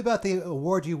 And tell me about the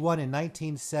award you won in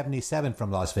 1977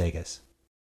 from Las Vegas.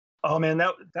 Oh man,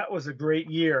 that was a great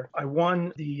year. I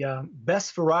won the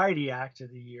Best Variety Act of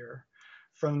the Year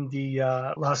from the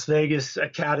Las Vegas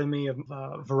Academy of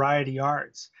Variety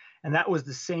Arts. And that was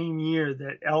the same year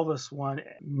that Elvis won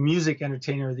Music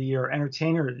Entertainer of the Year,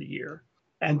 Entertainer of the Year.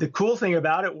 And the cool thing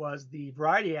about it was the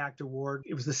Variety Act Award,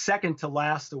 it was the second to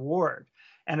last award.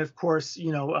 And of course,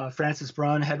 Francis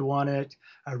Brunn had won it.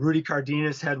 Rudy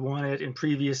Cardenas had won it in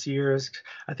previous years.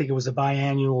 I think it was a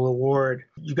biannual award.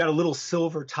 You got a little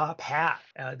silver top hat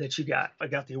that you got. I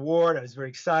got the award. I was very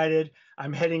excited.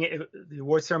 The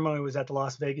award ceremony was at the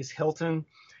Las Vegas Hilton.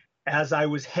 As I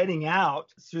was heading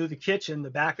out through the kitchen, the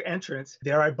back entrance,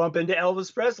 there I bump into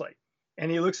Elvis Presley. And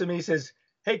he looks at me and says,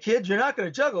 "Hey kid, you're not going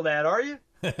to juggle that, are you?"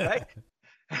 Right?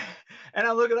 And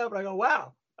I look it up and I go,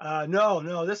 "Wow.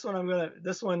 No, this one I'm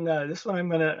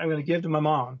gonna give to my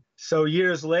mom." So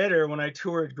years later, when I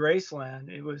toured Graceland,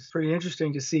 it was pretty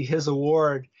interesting to see his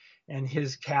award and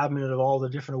his cabinet of all the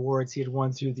different awards he had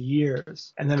won through the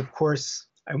years. And then, of course,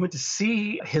 I went to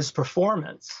see his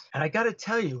performance, and I got to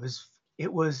tell you,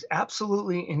 it was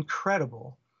absolutely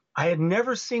incredible. I had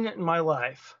never seen it in my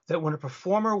life that when a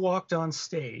performer walked on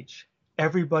stage,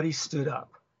 everybody stood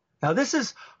up. Now, this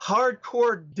is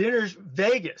hardcore dinners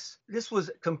Vegas. This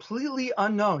was completely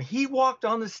unknown. He walked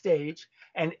on the stage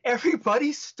and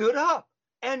everybody stood up.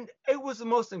 And it was the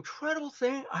most incredible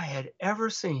thing I had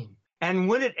ever seen. And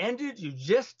when it ended, you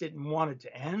just didn't want it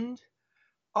to end.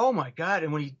 Oh my God.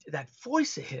 And that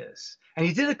voice of his, and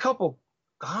he did a couple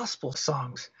gospel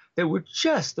songs that were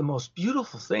just the most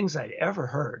beautiful things I'd ever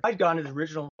heard. I'd gone to the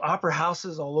original opera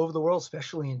houses all over the world,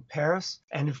 especially in Paris.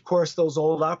 And of course, those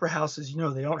old opera houses,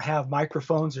 they don't have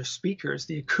microphones or speakers.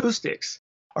 The acoustics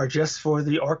are just for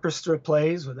the orchestra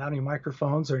plays without any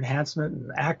microphones or enhancement, and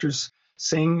the actors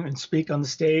sing and speak on the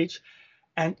stage.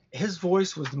 And his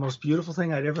voice was the most beautiful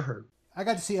thing I'd ever heard. I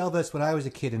got to see Elvis when I was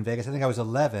a kid in Vegas. I think I was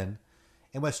 11.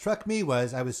 And what struck me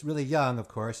was, I was really young, of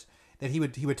course, that he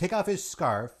would take off his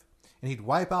scarf and he'd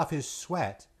wipe off his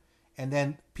sweat, and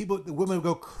then the women would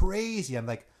go crazy. I'm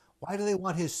like, why do they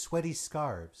want his sweaty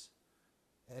scarves?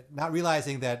 Not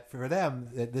realizing that for them,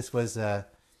 that this was a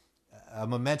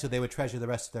memento they would treasure the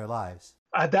rest of their lives.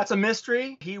 That's a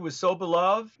mystery. He was so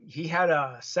beloved. He had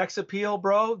a sex appeal,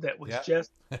 bro, that was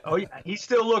just, oh yeah, he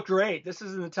still looked great. This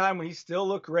is in the time when he still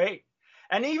looked great.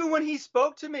 And even when he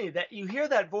spoke to me, that you hear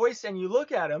that voice and you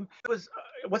look at him, it was,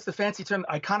 what's the fancy term?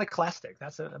 Iconoclastic.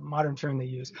 That's a modern term they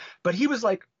use. But he was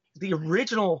like the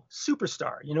original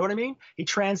superstar. You know what I mean? He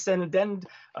transcended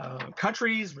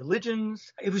countries,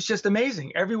 religions. It was just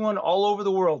amazing. Everyone all over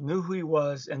the world knew who he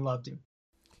was and loved him.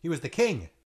 He was the king.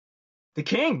 The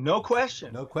king, no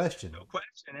question. No question. No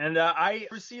question. And I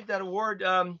received that award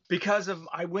because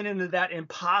I went into that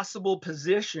impossible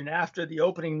position after the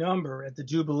opening number at the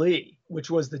Jubilee, which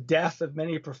was the death of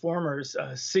many performers.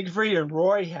 Siegfried and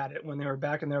Roy had it when they were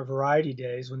back in their variety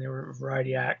days, when they were a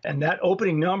variety act. And that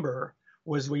opening number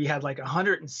was where you had like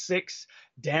 106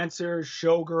 dancers,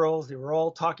 showgirls. They were all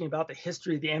talking about the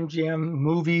history of the MGM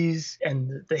movies.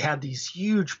 And they had these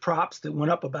huge props that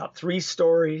went up about 3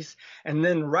 stories. And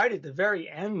then right at the very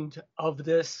end of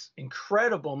this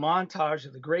incredible montage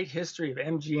of the great history of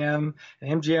MGM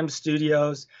and MGM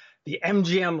Studios, the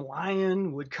MGM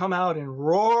lion would come out and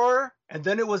roar. And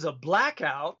then it was a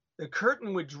blackout. The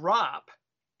curtain would drop.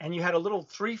 And you had a little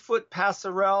 3-foot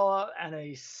passerella and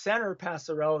a center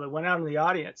passerella that went out in the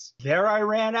audience. There I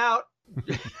ran out.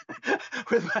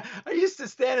 I used to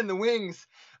stand in the wings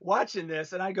watching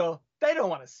this, and I go, they don't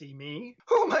want to see me.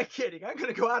 Who am I kidding? I'm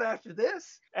going to go out after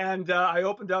this. And I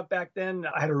opened up back then.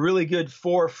 I had a really good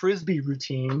 4 Frisbee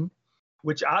routine,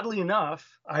 which oddly enough,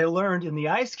 I learned in the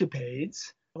Ice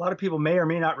Capades. A lot of people may or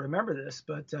may not remember this,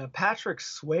 but Patrick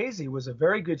Swayze was a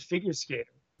very good figure skater.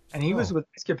 And he was with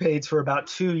Escapades for about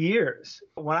 2 years.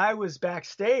 When I was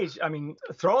backstage, I mean,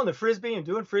 throwing the Frisbee and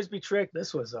doing Frisbee trick,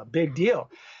 this was a big deal.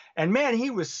 And man,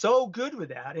 he was so good with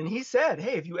that. And he said,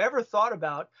 hey, have you ever thought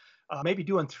about maybe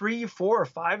doing 3, 4, or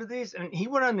 5 of these? And he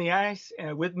went on the ice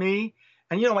with me.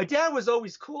 And, you know, my dad was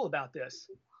always cool about this.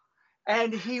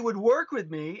 And he would work with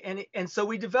me. And so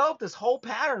we developed this whole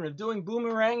pattern of doing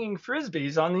boomeranging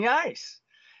Frisbees on the ice.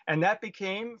 And that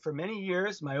became, for many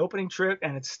years, my opening trick,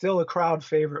 and it's still a crowd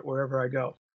favorite wherever I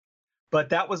go. But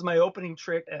that was my opening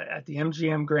trick at the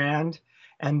MGM Grand.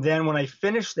 And then when I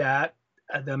finished that,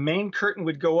 the main curtain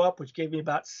would go up, which gave me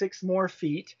about 6 more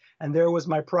feet. And there was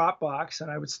my prop box, and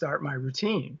I would start my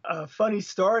routine. A funny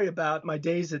story about my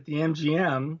days at the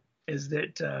MGM is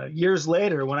that years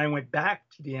later, when I went back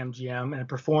to the MGM and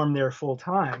performed there full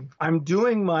time, I'm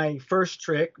doing my first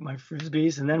trick, my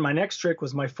Frisbees, and then my next trick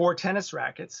was my 4 tennis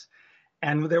rackets.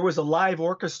 And there was a live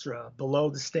orchestra below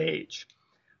the stage.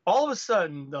 All of a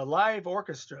sudden, the live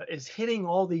orchestra is hitting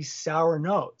all these sour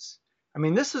notes. I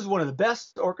mean, this is one of the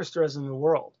best orchestras in the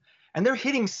world. And they're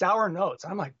hitting sour notes.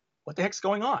 I'm like, what the heck's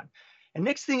going on? And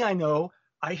next thing I know,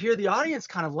 I hear the audience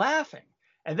kind of laughing.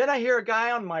 And then I hear a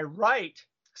guy on my right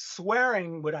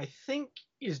swearing what I think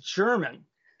is German.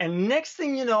 And next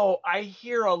thing you know, I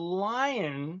hear a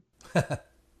lion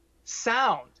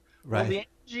sound. Right. Well, the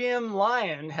MGM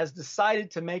lion has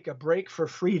decided to make a break for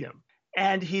freedom.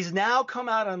 And he's now come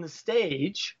out on the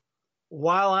stage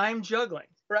while I'm juggling.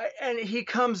 Right. And he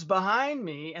comes behind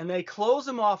me and they close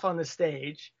him off on the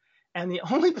stage. And the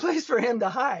only place for him to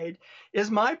hide is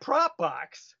my prop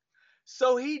box.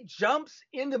 So he jumps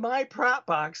into my prop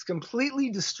box, completely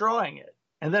destroying it.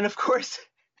 And then, of course,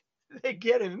 they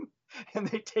get him and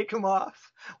they take him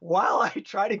off while I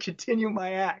try to continue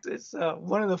my act. It's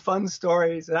one of the fun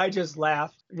stories. And I just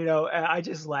laughed, I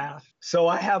just laughed. So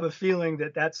I have a feeling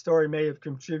that story may have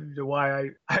contributed to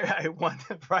why I won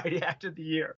the Variety Act of the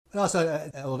Year. And also,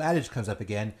 an old adage comes up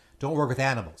again, don't work with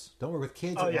animals. Don't work with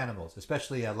kids or animals,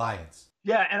 especially lions.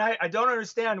 Yeah, and I don't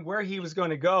understand where he was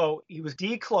going to go. He was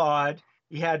declawed,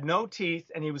 he had no teeth,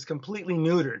 and he was completely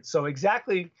neutered. So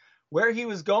exactly where he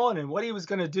was going and what he was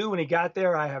going to do when he got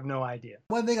there, I have no idea.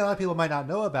 One thing a lot of people might not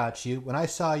know about you, when I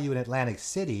saw you in Atlantic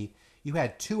City, you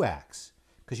had 2 acts,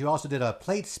 because you also did a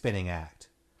plate spinning act.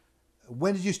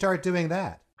 When did you start doing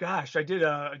that? Gosh, I did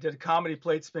a comedy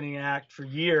plate spinning act for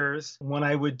years when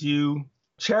I would do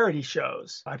charity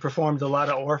shows. I performed a lot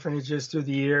of orphanages through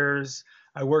the years.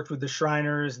 I worked with the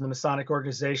Shriners and the Masonic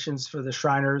organizations for the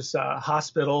Shriners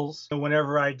hospitals.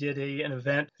 Whenever I did an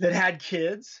event that had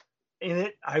kids in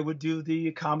it, I would do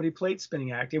the comedy plate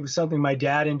spinning act. It was something my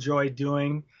dad enjoyed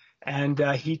doing, and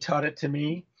he taught it to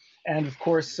me. And of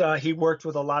course, he worked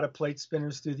with a lot of plate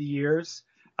spinners through the years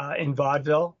in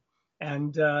vaudeville,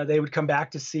 and they would come back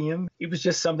to see him. It was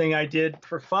just something I did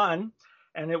for fun,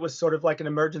 and it was sort of like an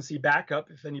emergency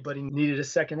backup if anybody needed a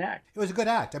second act. It was a good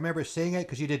act. I remember seeing it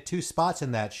because you did 2 spots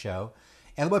in that show.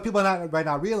 And what people right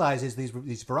now realize is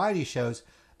these variety shows,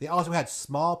 they also had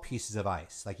small pieces of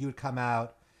ice. Like you would come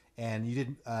out, and you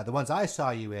did the ones I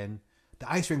saw you in,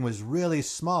 the ice ring was really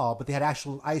small, but they had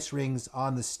actual ice rings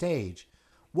on the stage.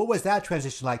 What was that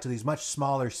transition like to these much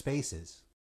smaller spaces?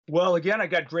 Well, again, I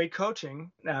got great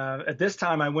coaching. At this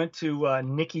time, I went to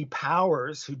Nikki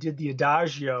Powers, who did the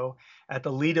Adagio at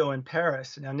the Lido in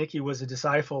Paris. Now, Nikki was a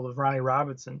disciple of Ronnie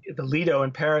Robinson. The Lido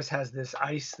in Paris has this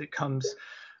ice that comes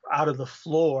out of the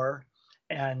floor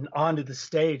and onto the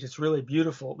stage. It's really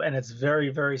beautiful, and it's very,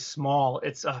 very small.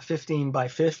 It's 15 by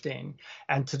 15.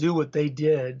 And to do what they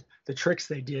did, the tricks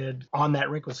they did on that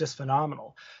rink was just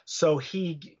phenomenal. So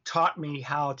he taught me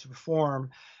how to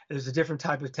perform. There's a different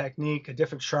type of technique, a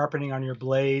different sharpening on your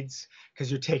blades because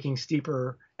you're taking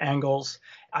steeper angles.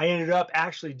 I ended up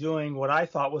actually doing what I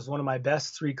thought was one of my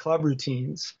best 3 club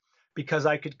routines, because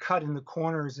I could cut in the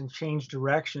corners and change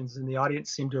directions, and the audience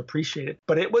seemed to appreciate it.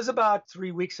 But it was about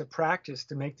 3 weeks of practice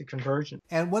to make the conversion.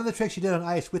 And one of the tricks you did on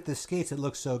ice with the skates that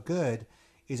looks so good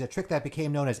is a trick that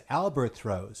became known as Albert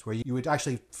throws, where you would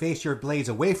actually face your blades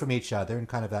away from each other in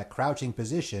kind of that crouching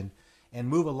position and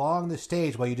move along the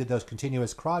stage while you did those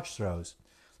continuous crotch throws.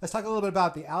 Let's talk a little bit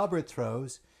about the Albert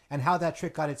throws and how that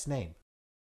trick got its name.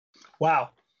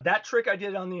 Wow. That trick I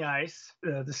did on the ice,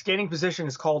 the skating position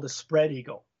is called a spread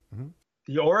eagle. Mm-hmm.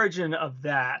 The origin of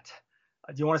that,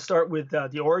 do you want to start with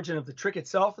the origin of the trick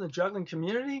itself in the juggling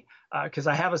community? Because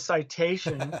I have a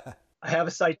citation. And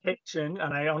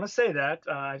I want to say that.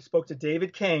 I spoke to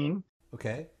David Kane.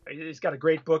 Okay. He's got a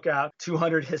great book out,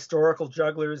 200 Historical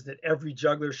Jugglers That Every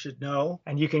Juggler Should Know.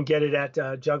 And you can get it at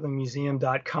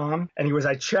jugglingmuseum.com. Anyways,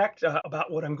 I checked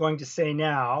about what I'm going to say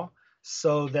now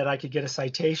so that I could get a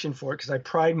citation for it, because I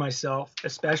pride myself,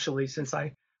 especially since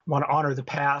I want to honor the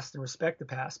past and respect the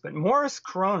past. But Morris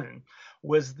Cronin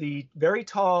was the very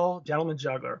tall gentleman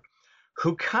juggler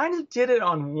who kind of did it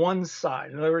on one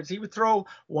side. In other words, he would throw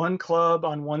one club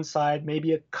on one side,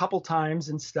 maybe a couple times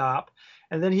and stop,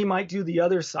 and then he might do the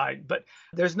other side. But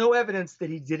there's no evidence that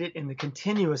he did it in the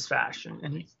continuous fashion,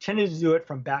 and he tended to do it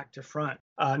from back to front.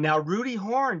 Now, Rudy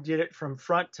Horn did it from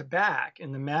front to back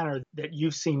in the manner that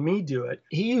you've seen me do it.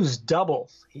 He used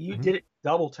doubles. He did it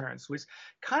double turns, which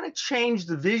kind of changed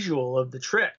the visual of the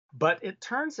trick. But it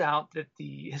turns out that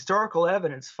the historical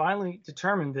evidence finally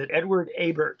determined that Edward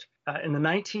Abert in the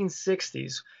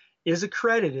 1960s is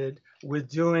accredited with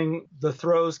doing the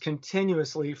throws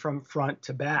continuously from front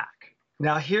to back.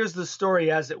 Now, here's the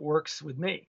story as it works with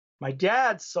me. My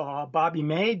dad saw Bobby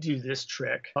May do this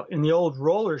trick in the old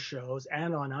roller shows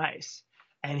and on ice.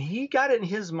 And he got it in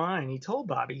his mind. He told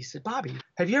Bobby, he said, "Bobby,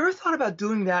 have you ever thought about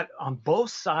doing that on both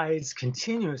sides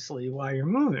continuously while you're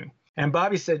moving?" And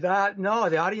Bobby said, "No,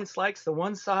 the audience likes the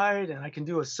one side, and I can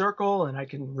do a circle, and I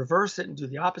can reverse it and do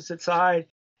the opposite side,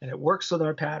 and it works with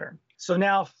our pattern." So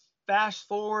now, fast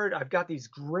forward, I've got these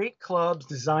great clubs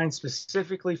designed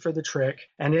specifically for the trick.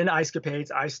 And in Ice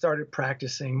Capades, I started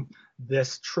practicing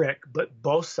this trick, but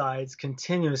both sides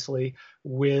continuously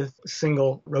with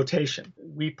single rotation.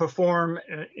 We perform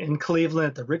in Cleveland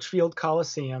at the Richfield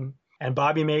Coliseum, and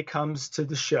Bobby May comes to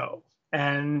the show.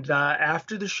 And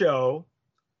after the show,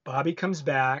 Bobby comes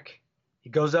back. He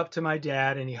goes up to my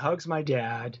dad and he hugs my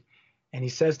dad. And he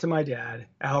says to my dad,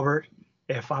 "Albert,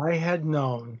 if I had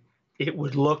known it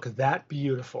would look that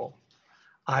beautiful,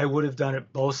 I would have done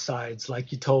it both sides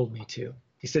like you told me to."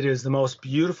 He said it was the most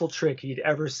beautiful trick he'd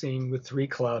ever seen with 3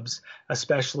 clubs,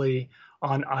 especially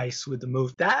on ice with the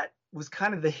move. That was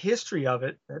kind of the history of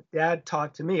it that Dad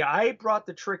taught to me. I brought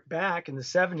the trick back in the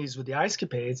 70s with the Ice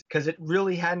Capades because it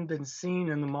really hadn't been seen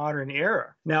in the modern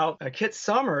era. Now, Kit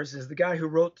Summers is the guy who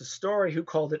wrote the story who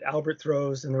called it Albert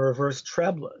Throws and the Reverse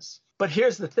Treblas. But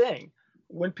here's the thing.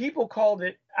 When people called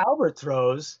it Albert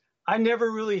Throws, I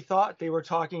never really thought they were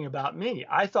talking about me.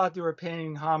 I thought they were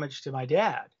paying homage to my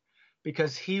dad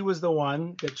because he was the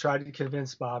one that tried to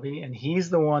convince Bobby, and he's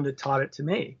the one that taught it to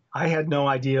me. I had no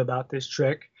idea about this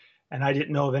trick, and I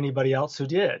didn't know of anybody else who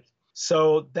did.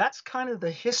 So that's kind of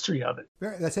the history of it.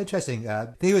 That's interesting.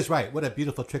 He was right. What a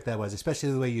beautiful trick that was,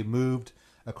 especially the way you moved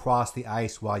across the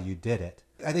ice while you did it.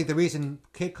 I think the reason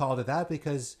Kit called it that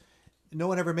because no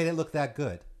one ever made it look that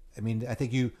good. I mean, I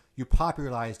think you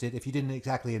popularized it. If you didn't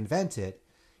exactly invent it,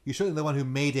 you're certainly the one who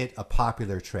made it a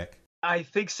popular trick. I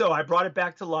think so. I brought it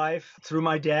back to life through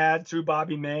my dad, through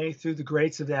Bobby May, through the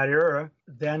greats of that era.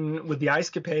 Then with the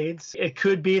Ice Capades, it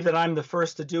could be that I'm the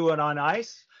first to do it on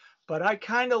ice, but I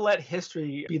kind of let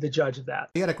history be the judge of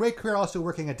that. You had a great career also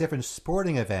working at different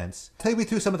sporting events. Take me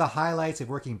through some of the highlights of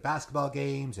working basketball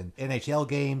games and NHL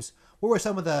games. What were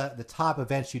some of the top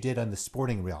events you did on the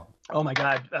sporting realm? Oh, my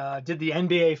God. Did the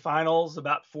NBA Finals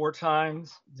about 4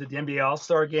 times. Did the NBA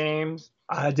All-Star Games.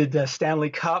 I did the Stanley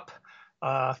Cup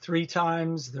 3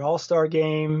 times, the All-Star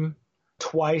Game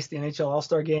twice, the NHL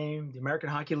All-Star Game, the American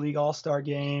Hockey League All-Star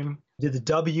Game. Did the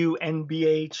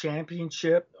WNBA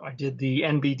Championship. I did the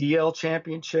NBDL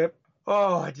Championship.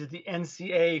 Oh, I did the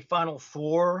NCAA Final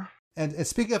Four. And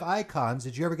speaking of icons,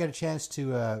 did you ever get a chance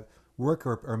to work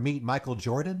or meet Michael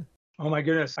Jordan? Oh, my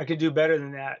goodness. I could do better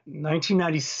than that. In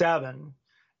 1997,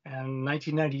 And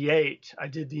 1998, I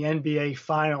did the NBA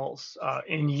Finals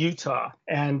in Utah.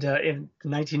 And in the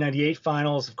 1998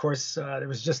 Finals, of course, there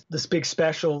was just this big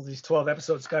special, these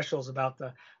 12-episode specials about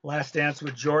the Last Dance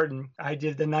with Jordan. I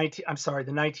did the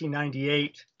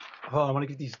 1998. Oh, I want to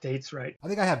get these dates right. I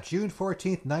think I have June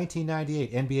 14th,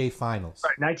 1998 NBA Finals.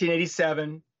 Right,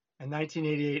 1987 and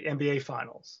 1988 NBA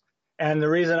Finals. And the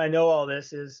reason I know all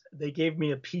this is they gave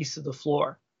me a piece of the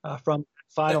floor from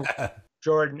final.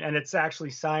 Jordan, and it's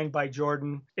actually signed by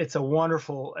Jordan. It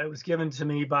was given to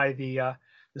me by the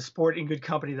Sporting Good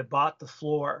company that bought the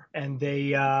floor, and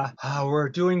they were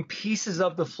doing pieces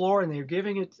of the floor, and they're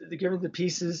giving the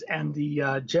pieces, and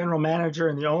the general manager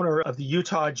and the owner of the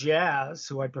Utah Jazz,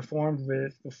 who I performed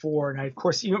with before, and I, of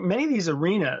course, many of these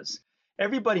arenas,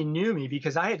 everybody knew me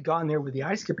because I had gone there with the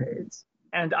Ice Capades,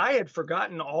 and I had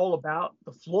forgotten all about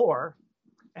the floor,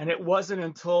 and it wasn't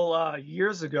until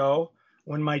years ago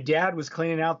when my dad was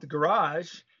cleaning out the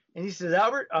garage, and he says,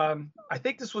 Albert, I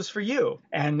think this was for you.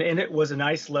 And in it was a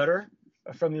nice letter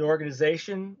from the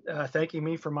organization thanking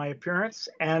me for my appearance,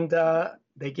 and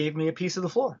they gave me a piece of the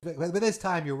floor. By this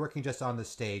time, you're working just on the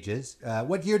stages.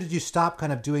 What year did you stop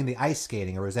kind of doing the ice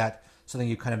skating, or was that something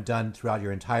you've kind of done throughout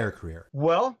your entire career?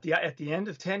 Well, at the end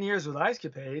of 10 years with Ice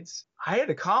Capades, I had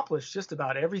accomplished just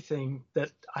about everything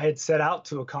that I had set out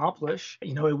to accomplish.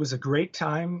 It was a great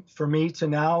time for me to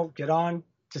now get on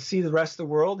to see the rest of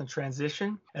the world and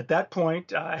transition. At that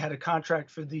point, I had a contract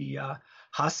for the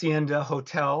Hacienda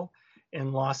Hotel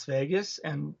in Las Vegas,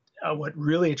 and what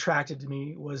really attracted to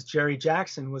me was Jerry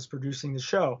Jackson was producing the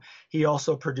show. He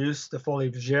also produced the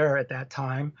Folies Bergère at that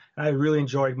time, and I really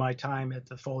enjoyed my time at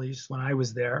the Folies when I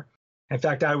was there. In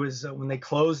fact, I was when they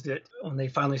closed it, when they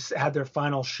finally had their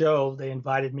final show, they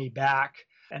invited me back,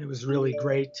 and it was really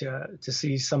great to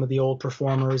see some of the old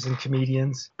performers and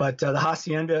comedians. But the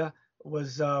Hacienda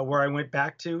was where I went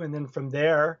back to, and then from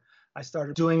there, I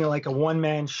started doing like a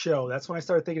one-man show. That's when I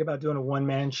started thinking about doing a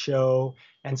one-man show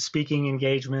and speaking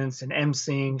engagements and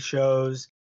emceeing shows.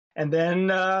 And then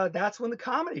that's when the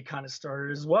comedy kind of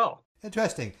started as well.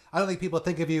 Interesting. I don't think people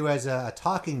think of you as a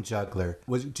talking juggler.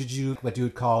 Did you what you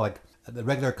would call like the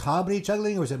regular comedy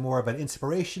juggling, or was it more of an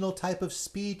inspirational type of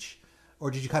speech?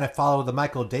 Or did you kind of follow the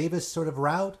Michael Davis sort of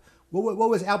route? What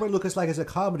was Albert Lucas like as a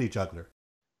comedy juggler?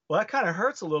 Well, that kind of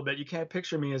hurts a little bit. You can't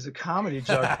picture me as a comedy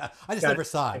juggler. I just never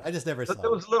saw it. There was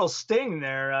a little sting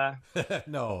there.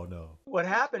 No. What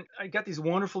happened, I got these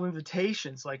wonderful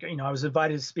invitations. Like, I was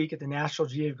invited to speak at the National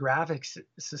Geographic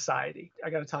Society. I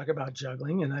got to talk about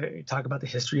juggling, and I talk about the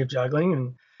history of juggling.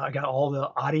 And I got all the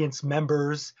audience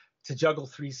members to juggle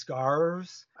 3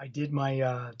 scarves. I did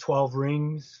my 12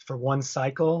 rings for 1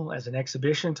 cycle as an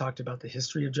exhibition, talked about the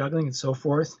history of juggling and so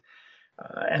forth.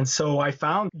 And so I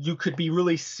found you could be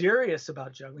really serious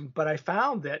about juggling, but I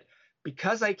found that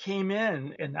because I came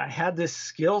in and I had this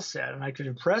skill set and I could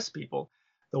impress people,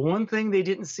 the one thing they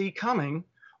didn't see coming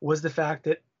was the fact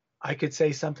that I could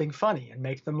say something funny and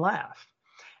make them laugh.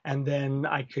 And then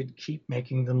I could keep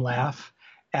making them laugh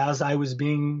as I was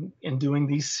doing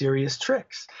these serious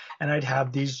tricks. And I'd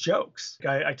have these jokes.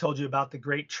 I told you about the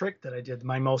great trick that I did,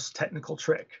 my most technical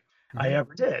trick I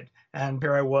ever did. And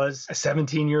here I was,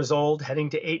 17 years old, heading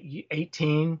to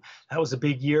 18. That was a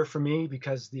big year for me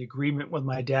because the agreement with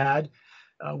my dad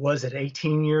was at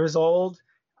 18 years old.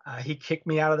 He kicked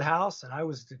me out of the house, and I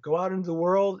was to go out into the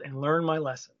world and learn my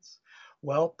lessons.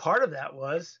 Well, part of that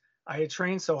was I had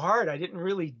trained so hard, I didn't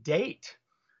really date.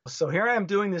 So here I am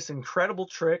doing this incredible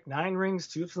trick, 9 rings,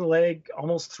 2 from the leg,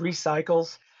 almost 3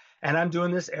 cycles. And I'm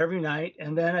doing this every night.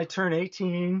 And then I turn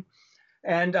 18.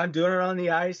 And I'm doing it on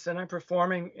the ice and I'm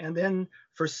performing. And then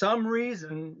for some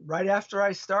reason, right after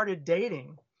I started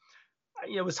dating,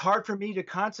 it was hard for me to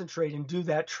concentrate and do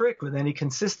that trick with any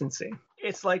consistency.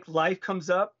 It's like life comes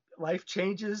up, life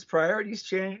changes, priorities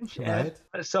change. Right.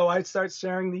 And so I'd start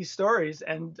sharing these stories,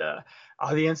 and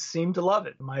audience seemed to love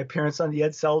it. My appearance on the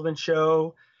Ed Sullivan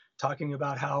Show, talking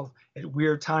about how at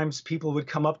weird times people would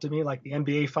come up to me, like the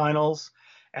NBA Finals,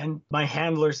 and my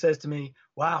handler says to me,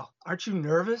 "Wow, aren't you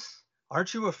nervous?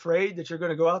 Aren't you afraid that you're going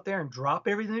to go out there and drop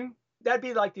everything?" That'd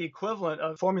be like the equivalent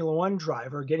of a Formula One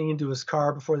driver getting into his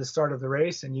car before the start of the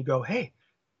race, and you go, "Hey,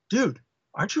 dude,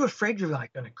 aren't you afraid you're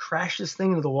like going to crash this thing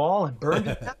into the wall and burn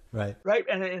to death?" Right.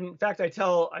 And in fact, I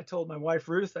told my wife,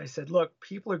 Ruth, I said, "Look,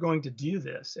 people are going to do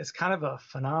this. It's kind of a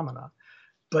phenomena,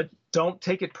 but don't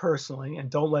take it personally and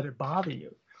don't let it bother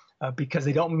you. Because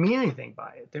they don't mean anything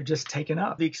by it. They're just taken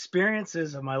up." The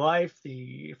experiences of my life,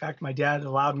 in fact, my dad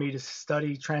allowed me to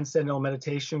study transcendental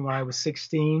meditation when I was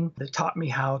 16. That taught me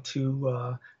how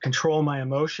to control my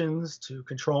emotions, to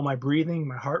control my breathing,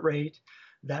 my heart rate,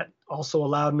 that also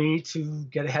allowed me to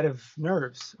get ahead of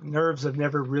nerves. Nerves have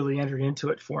never really entered into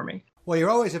it for me. Well, you're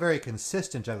always a very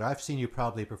consistent juggler. I've seen you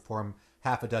probably perform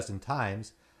half a dozen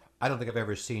times. I don't think I've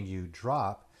ever seen you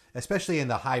drop, especially in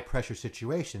the high pressure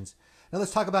situations. Now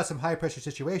let's talk about some high pressure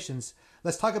situations.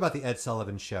 Let's talk about the Ed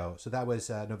Sullivan Show. So that was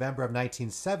November of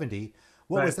 1970.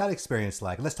 What was that experience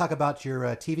like? And let's talk about your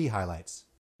TV highlights.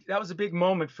 That was a big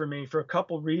moment for me for a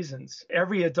couple reasons.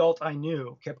 Every adult I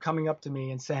knew kept coming up to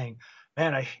me and saying,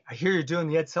 "Man, I hear you're doing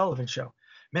the Ed Sullivan Show.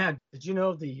 Man, did you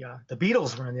know the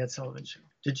Beatles were on the Ed Sullivan Show?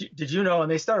 Did you know?"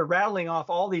 And they started rattling off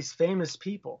all these famous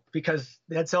people because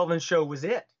the Ed Sullivan Show was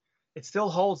it. It still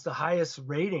holds the highest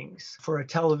ratings for a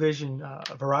television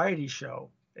variety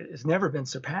show. It has never been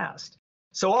surpassed.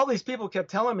 So all these people kept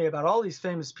telling me about all these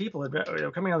famous people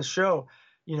coming on the show.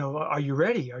 Are you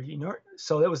ready?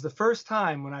 So that was the first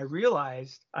time when I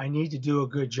realized I need to do a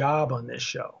good job on this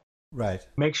show. Right.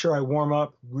 Make sure I warm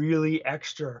up really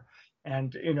extra.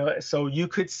 And, so you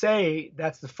could say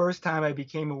that's the first time I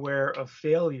became aware of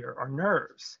failure or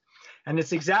nerves. And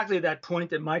it's exactly that point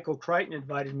that Michael Crichton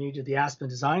invited me to the Aspen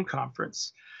Design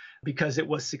Conference, because it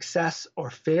was Success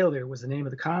or Failure was the name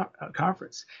of the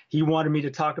conference. He wanted me to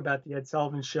talk about the Ed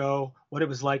Sullivan Show, what it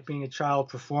was like being a child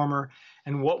performer,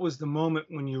 and what was the moment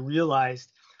when you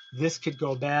realized this could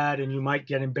go bad and you might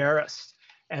get embarrassed.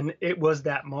 And it was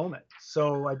that moment.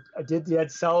 So I did the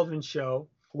Ed Sullivan Show.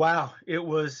 Wow, it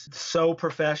was so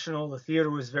professional. The theater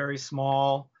was very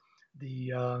small.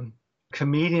 The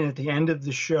comedian at the end of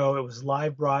the show, it was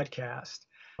live broadcast,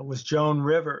 it was Joan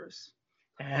Rivers.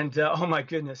 And oh my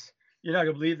goodness, you're not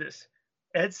going to believe this.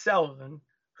 Ed Sullivan,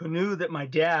 who knew that my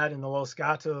dad and the Los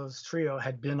Gatos Trio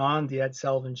had been on the Ed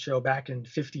Sullivan Show back in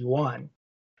 '51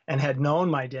 and had known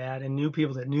my dad and knew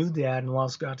people that knew Dad and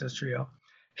Los Gatos Trio,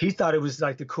 he thought it was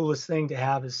like the coolest thing to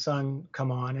have his son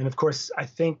come on. And of course, I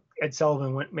think Ed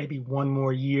Sullivan went maybe one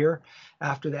more year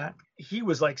after that. He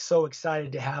was like so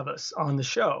excited to have us on the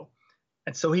show.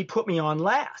 And so he put me on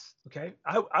last. Okay.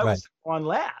 I was on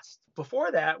last.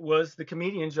 Before that was the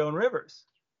comedian Joan Rivers.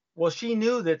 Well, she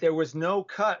knew that there was no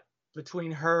cut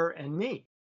between her and me.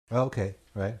 Okay.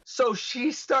 Right. So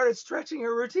she started stretching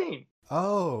her routine.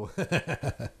 Oh,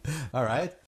 all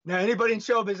right. Now, anybody in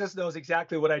show business knows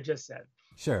exactly what I just said.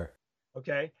 Sure.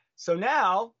 Okay. So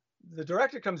now the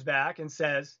director comes back and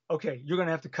says, okay, you're going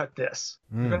to have to cut this.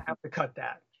 You're going to have to cut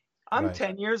that. I'm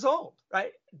 10 years old,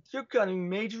 right? You're cutting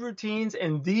major routines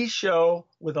in the show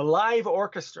with a live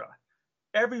orchestra.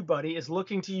 Everybody is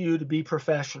looking to you to be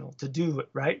professional, to do it,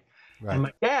 right? And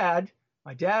my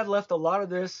dad left a lot of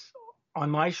this on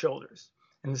my shoulders,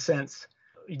 in the sense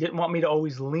he didn't want me to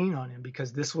always lean on him,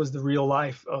 because this was the real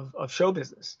life of show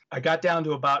business. I got down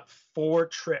to about 4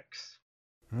 tricks.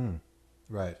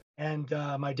 Right. And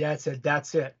my dad said,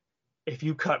 that's it. If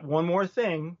you cut one more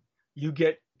thing, you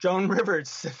get Joan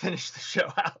Rivers to finish the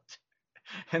show out.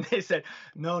 And they said,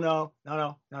 no.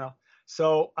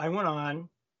 So I went on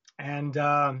and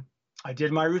I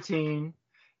did my routine,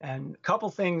 and a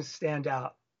couple things stand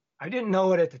out. I didn't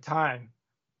know it at the time,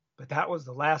 but that was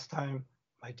the last time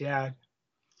my dad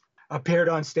appeared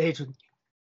on stage with me.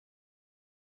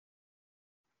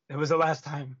 It was the last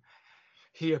time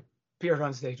he appeared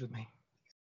on stage with me.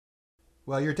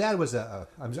 Well, your dad was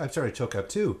I'm sorry to choke up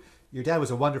too. Your dad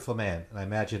was a wonderful man, and I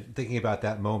imagine thinking about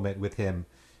that moment with him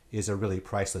is a really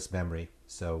priceless memory.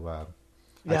 So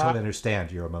I totally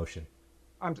understand your emotion.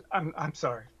 I'm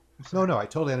sorry. No,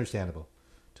 totally understandable.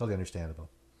 Totally understandable.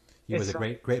 He was a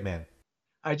great man.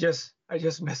 I just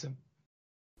miss him.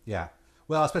 Yeah.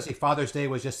 Well, especially Father's Day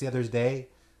was just the other day.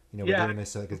 We're doing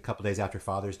this like a couple days after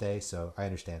Father's Day, so I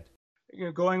understand.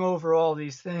 Going over all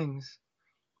these things,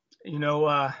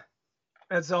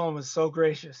 Ed Sullivan was so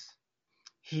gracious.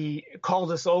 He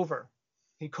called us over.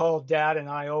 He called Dad and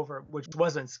I over, which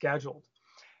wasn't scheduled.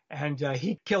 And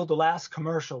he killed the last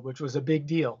commercial, which was a big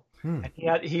deal. And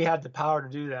he had the power to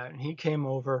do that. And he came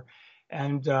over,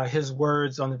 and his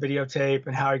words on the videotape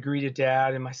and how he greeted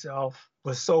Dad and myself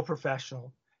was so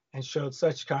professional and showed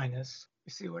such kindness.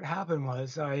 You see, what happened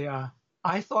was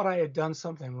I thought I had done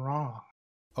something wrong.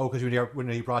 Oh, because when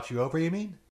he brought you over, you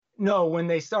mean? No, when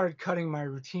they started cutting my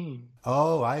routine.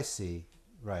 Oh, I see.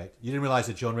 Right. You didn't realize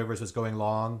that Joan Rivers was going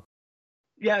long?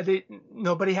 Yeah,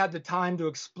 nobody had the time to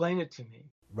explain it to me.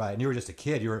 Right, and you were just a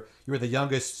kid. You were the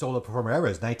youngest solo performer ever.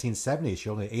 It's 1970s.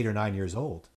 You're only 8 or 9 years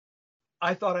old.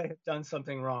 I thought I had done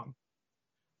something wrong.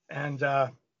 And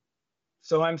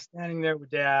so I'm standing there with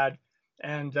Dad,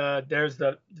 and there's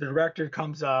the director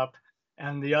comes up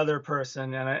and the other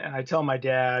person, and I tell my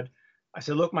dad, I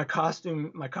said, look, my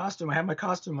costume, I have my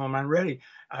costume on, I'm ready.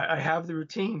 I have the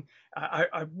routine.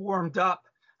 I warmed up.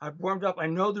 I've warmed up. I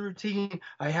know the routine.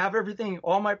 I have everything.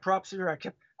 All my props are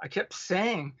there. I kept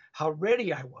saying how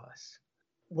ready I was.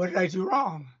 What did I do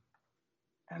wrong?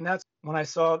 And that's when I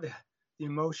saw the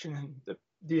emotion and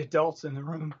the adults in the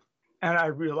room. And I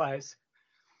realized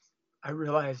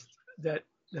that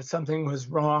something was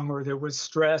wrong, or there was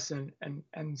stress.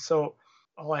 And so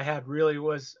all I had really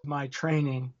was my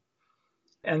training.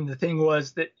 And the thing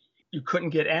was that you couldn't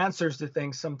get answers to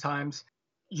things sometimes.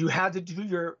 You had to do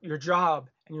your job,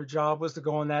 and your job was to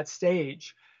go on that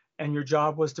stage, and your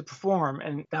job was to perform,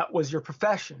 and that was your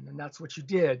profession, and that's what you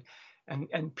did.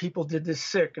 And people did this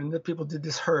sick, and the people did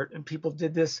this hurt, and people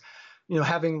did this,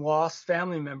 having lost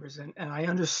family members. And I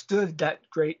understood that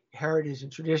great heritage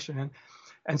and tradition.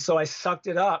 And so I sucked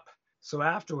it up. So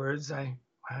afterwards, I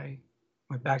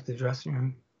went back to the dressing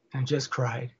room and just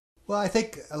cried. Well, I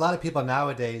think a lot of people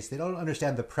nowadays, they don't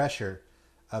understand the pressure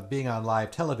of being on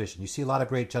live television. You see a lot of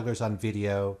great jugglers on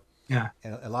video. Yeah.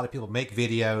 And a lot of people make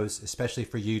videos, especially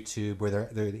for YouTube, where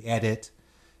they edit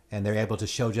and they're able to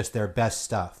show just their best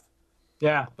stuff.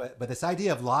 Yeah. But this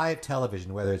idea of live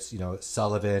television, whether it's,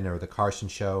 Sullivan or the Carson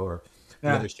Show or the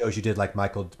other shows you did, like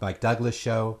Mike Douglas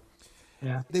show,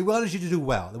 they wanted you to do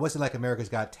well. It wasn't like America's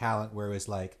Got Talent, where it was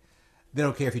like, they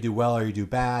don't care if you do well or you do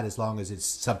bad, as long as it's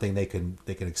something they can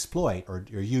exploit or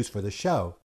use for the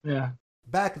show. Yeah.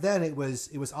 Back then, it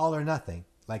was all or nothing.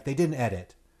 Like, they didn't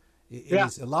edit. It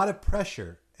was a lot of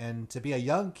pressure. And to be a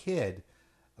young kid,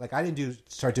 like, I didn't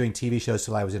start doing TV shows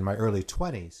till I was in my early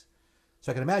 20s.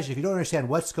 So I can imagine if you don't understand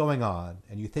what's going on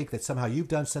and you think that somehow you've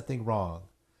done something wrong,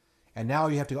 and now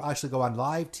you have to actually go on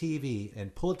live TV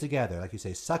and pull it together, like you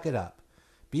say, suck it up,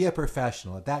 be a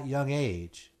professional at that young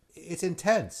age, it's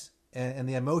intense. And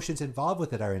the emotions involved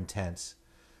with it are intense.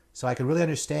 So I can really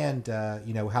understand,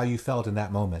 how you felt in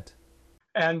that moment.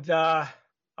 And,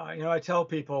 I tell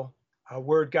people,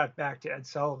 word got back to Ed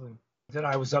Sullivan that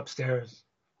I was upstairs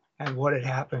and what had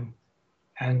happened.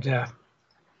 And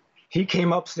he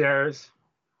came upstairs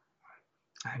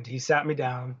and he sat me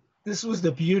down. This was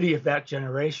the beauty of that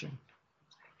generation.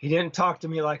 He didn't talk to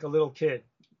me like a little kid.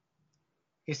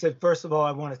 He said, first of all,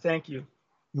 I want to thank you.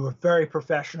 You were very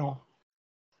professional.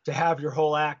 To have your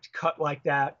whole act cut like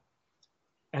that,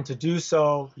 and to do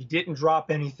so, you didn't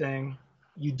drop anything.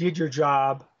 You did your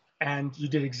job, and you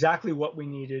did exactly what we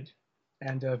needed,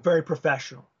 and very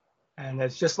professional. And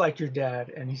it's just like your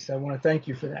dad. And he said, I want to thank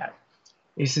you for that.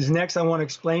 He says, next, I want to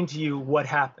explain to you what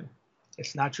happened.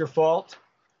 It's not your fault.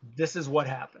 This is what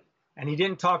happened. And he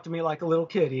didn't talk to me like a little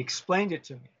kid. He explained it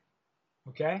to me.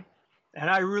 Okay? And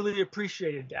I really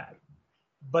appreciated that.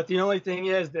 But the only thing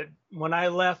is that when I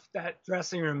left that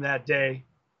dressing room that day,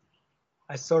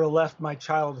 I sort of left my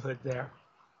childhood there.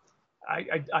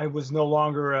 I was no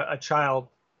longer a child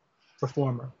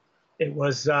performer. It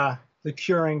was the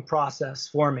curing process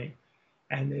for me.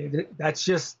 And that's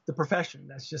just the profession.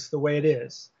 That's just the way it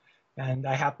is. And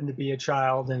I happen to be a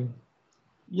child. And,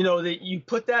 that you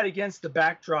put that against the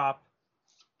backdrop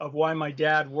of why my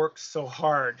dad worked so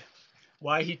hard,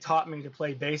 why he taught me to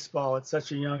play baseball at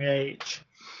such a young age.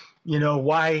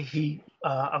 Why he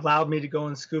allowed me to go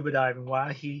in scuba diving,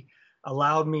 why he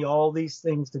allowed me all these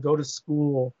things, to go to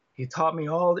school. He taught me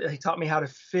how to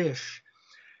fish.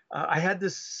 I had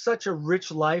such a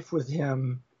rich life with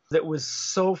him that was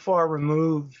so far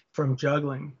removed from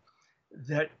juggling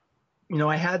that,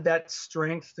 I had that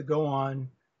strength to go on,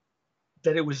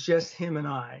 that it was just him and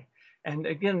I. And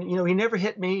again, he never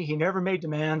hit me. He never made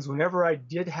demands. Whenever I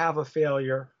did have a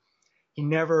failure, he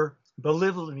never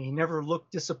belittled me. He never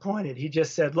looked disappointed. He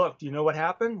just said, look, do you know what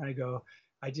happened? I go,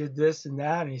 I did this and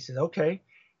that. And he said, okay.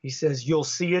 He says, you'll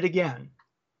see it again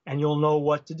and you'll know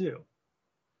what to do.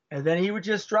 And then he would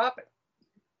just drop it.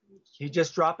 He'd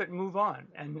just drop it and move on.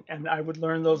 And I would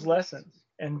learn those lessons.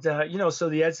 And, so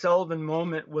the Ed Sullivan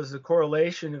moment was a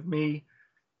correlation of me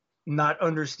not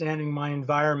understanding my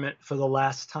environment for the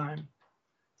last time.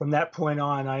 From that point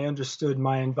on, I understood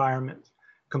my environment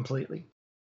completely.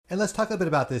 And let's talk a bit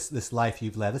about this life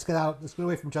you've led. Let's get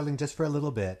away from juggling just for a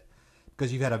little bit,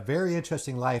 because you've had a very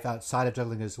interesting life outside of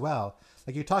juggling as well.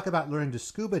 Like, you talk about learning to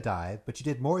scuba dive, but you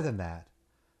did more than that.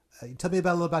 Tell me a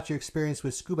little about your experience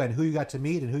with scuba and who you got to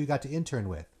meet and who you got to intern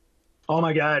with. Oh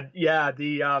my God, yeah.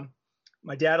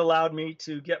 My dad allowed me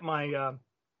to get my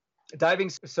diving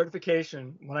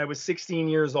certification when I was 16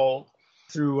 years old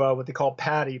through what they call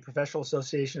PADI, Professional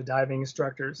Association of Diving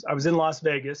Instructors. I was in Las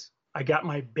Vegas. I got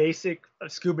my basic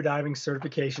scuba diving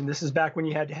certification. This is back when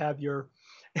you had to have your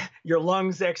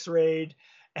lungs x-rayed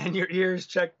and your ears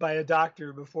checked by a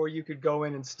doctor before you could go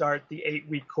in and start the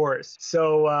 8-week course.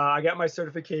 So I got my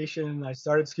certification. I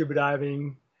started scuba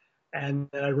diving. And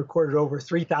I recorded over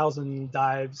 3,000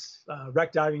 dives.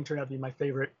 Wreck diving turned out to be my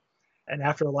favorite. And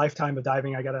after a lifetime of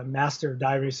diving, I got a master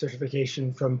diving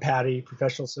certification from PADI,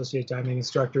 Professional Associate Diving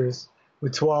Instructors,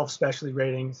 with 12 specialty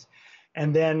ratings.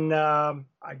 And then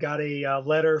I got a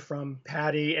letter from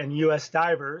PADI and US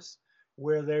Divers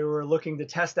where they were looking to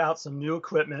test out some new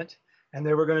equipment, and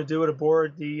they were going to do it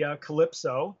aboard the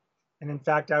Calypso. And in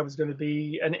fact, I was going to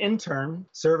be an intern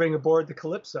serving aboard the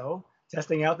Calypso,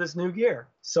 testing out this new gear.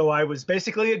 So I was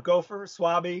basically a gopher,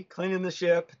 swabby, cleaning the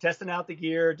ship, testing out the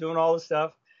gear, doing all the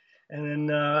stuff. And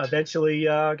then eventually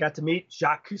got to meet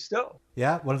Jacques Cousteau.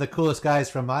 Yeah, one of the coolest guys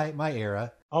from my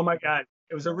era. Oh, my God.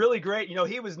 It was a really great,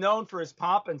 he was known for his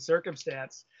pomp and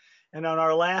circumstance. And on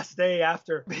our last day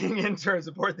after being interns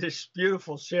aboard this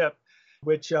beautiful ship,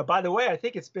 which, by the way, I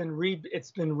think it's been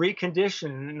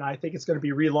reconditioned, and I think it's going to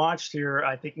be relaunched here,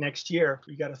 I think, next year.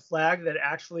 We got a flag that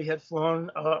actually had flown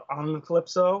on the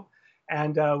Calypso,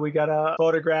 and we got a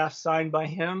photograph signed by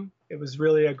him. It was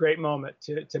really a great moment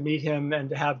to meet him and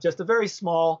to have just a very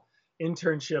small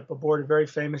internship aboard a very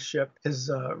famous ship.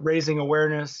 His raising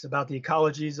awareness about the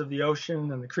ecologies of the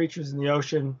ocean and the creatures in the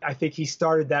ocean. I think he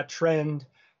started that trend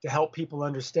to help people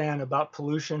understand about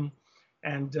pollution.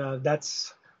 And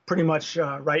that's pretty much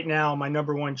right now my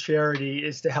number one charity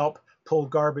is to help pull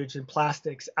garbage and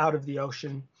plastics out of the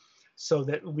ocean so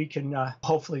that we can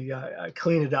hopefully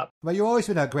clean it up. Well, you've always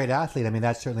been a great athlete. I mean,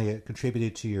 that's certainly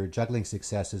contributed to your juggling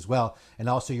success as well, and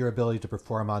also your ability to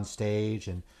perform on stage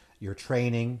and your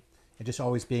training and just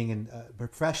always being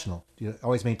professional,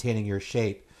 always maintaining your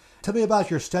shape. Tell me about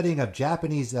your studying of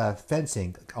Japanese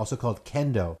fencing, also called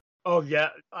kendo. Oh, yeah.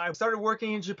 I started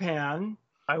working in Japan.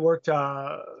 I worked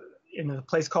in a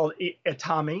place called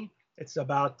Etami. It's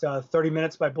about 30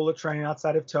 minutes by bullet train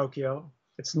outside of Tokyo.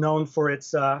 It's known for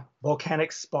its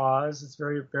volcanic spas. It's a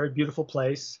very, very beautiful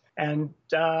place. And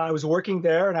I was working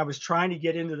there, and I was trying to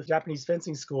get into the Japanese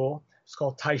fencing school. It's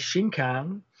called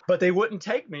Taishinkan, but they wouldn't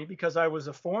take me because I was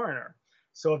a foreigner.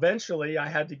 So eventually I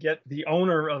had to get the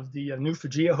owner of the New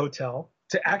Fujiya Hotel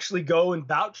to actually go and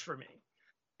vouch for me.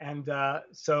 And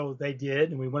so they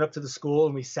did, and we went up to the school,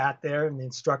 and we sat there, and the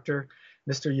instructor,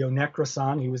 Mr.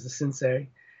 Yonekura-san, he was the sensei,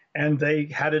 and they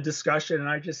had a discussion, and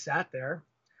I just sat there.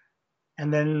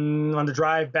 And then on the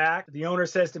drive back, the owner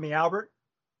says to me, Albert,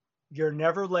 you're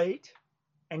never late,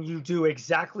 and you do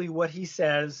exactly what he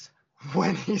says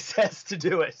when he says to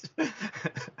do it.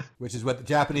 Which is what the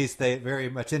Japanese, they're very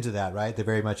much into that, right? They're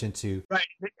very much into... Right,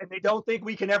 and they don't think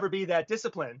we can ever be that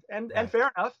disciplined. And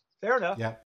fair enough.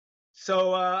 Yeah.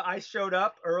 So I showed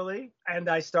up early, and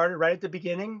I started right at the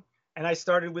beginning. And I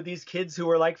started with these kids who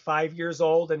were like 5 years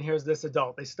old, and here's this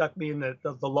adult. They stuck me in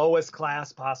the lowest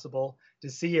class possible to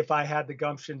see if I had the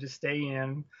gumption to stay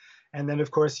in. And then,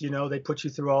 of course, they put you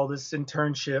through all this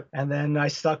internship. And then I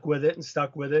stuck with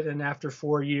it. And after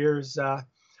 4 years,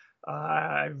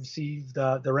 I received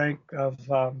the rank of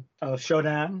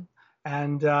Shodan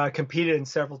and competed in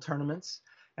several tournaments.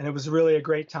 And it was really a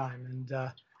great time. And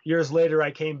years later,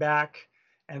 I came back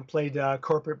and played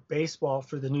corporate baseball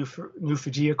for the New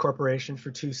Fujiya Corporation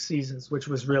for 2 seasons, which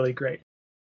was really great.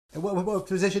 And what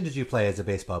position did you play as a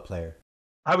baseball player?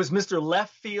 I was Mr.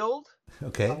 Left Field.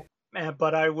 Okay.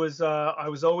 But I was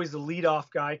always the leadoff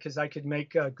guy because I could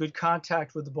make good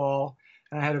contact with the ball,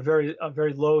 and I had a very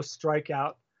low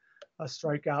strikeout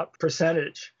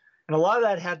percentage. And a lot of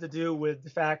that had to do with the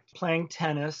fact playing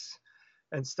tennis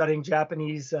and studying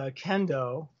Japanese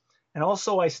kendo, and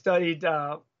also I studied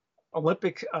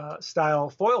Olympic style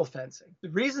foil fencing. The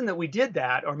reason that we did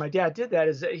that, or my dad did that,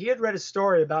 is that he had read a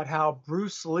story about how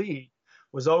Bruce Lee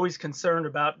was always concerned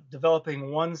about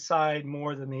developing one side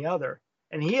more than the other.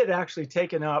 And he had actually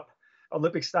taken up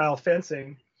Olympic style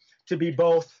fencing to be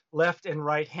both left and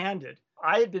right-handed.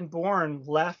 I had been born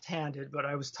left-handed, but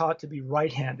I was taught to be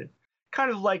right-handed.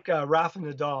 Kind of like Rafa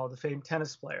Nadal, the famed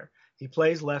tennis player. He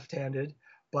plays left-handed,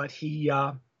 but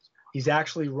he's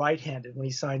actually right-handed when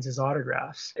he signs his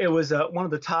autographs. It was one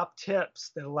of the top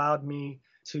tips that allowed me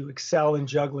to excel in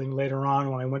juggling later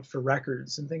on when I went for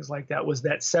records and things like that, was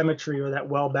that symmetry or that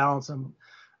well-balance I'm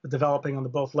developing on the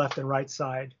both left and right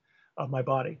side of my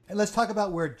body. And let's talk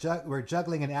about where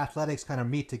juggling and athletics kind of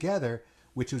meet together,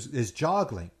 which is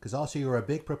joggling, because also you were a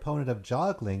big proponent of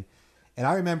joggling. And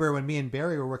I remember when me and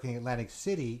Barry were working in Atlantic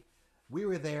City, we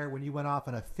were there when you went off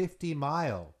on a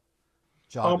 50-mile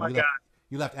jog. Oh, my God.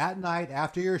 You left at night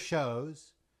after your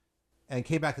shows and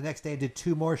came back the next day and did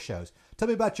 2 more shows. Tell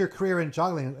me about your career in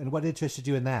juggling and what interested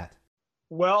you in that.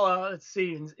 Well, let's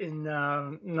see. In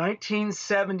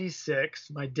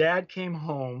 1976, my dad came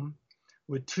home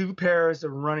with 2 pairs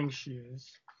of running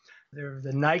shoes. They're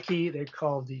the Nike, they're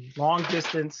called the long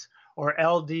distance or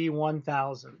LD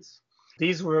 1000s.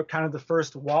 These were kind of the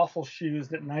first waffle shoes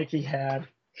that Nike had.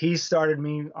 He started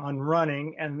me on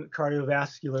running and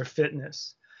cardiovascular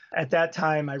fitness. At that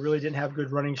time, I really didn't have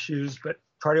good running shoes, but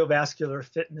cardiovascular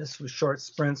fitness with short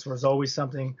sprints was always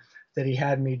something that he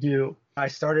had me do. I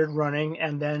started running,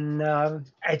 and then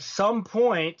at some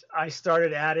point, I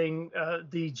started adding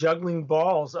the juggling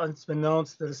balls,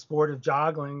 unbeknownst that the sport of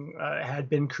joggling had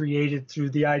been created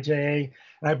through the IJA.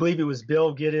 And I believe it was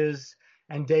Bill Geddes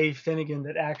and Dave Finnegan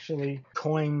that actually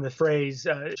coined the phrase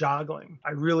joggling.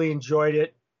 I really enjoyed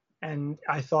it, and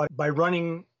I thought by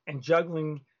running and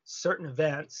juggling certain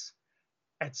events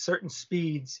at certain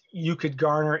speeds, you could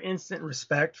garner instant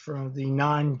respect from the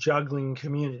non-juggling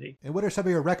community. And what are some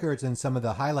of your records and some of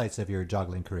the highlights of your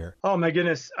juggling career? Oh my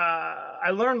goodness.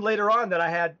 I learned later on that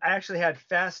I actually had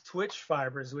fast twitch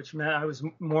fibers, which meant I was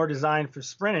more designed for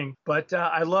sprinting, but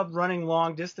I loved running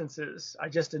long distances. I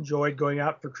just enjoyed going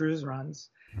out for cruise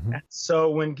runs. Mm-hmm. And so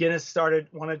when Guinness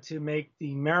wanted to make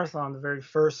the marathon the very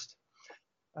first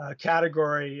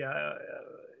category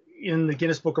in the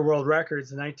Guinness Book of World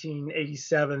Records in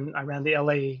 1987, I ran the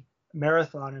LA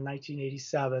Marathon in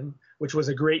 1987, which was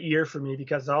a great year for me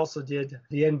because I also did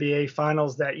the NBA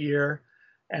Finals that year,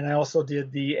 and I also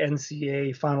did the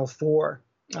NCAA Final Four.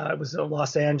 It was in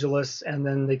Los Angeles and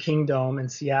then the Kingdome in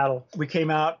Seattle. We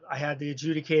came out, I had the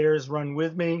adjudicators run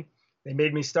with me. They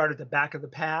made me start at the back of the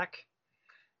pack,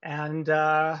 and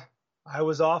I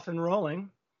was off and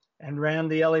rolling and ran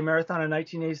the LA Marathon in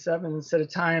 1987 and set a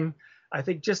time, I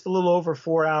think, just a little over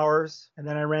 4 hours. And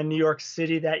then I ran New York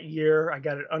City that year. I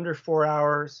got it under 4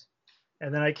 hours.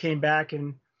 And then I came back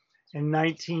in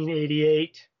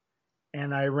 1988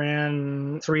 and I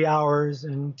ran 3 hours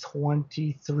and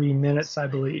 23 minutes, I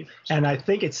believe. And I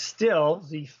think it's still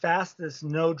the fastest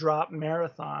no-drop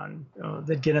marathon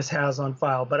that Guinness has on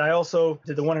file. But I also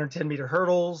did the 110-meter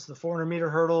hurdles, the 400-meter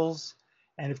hurdles,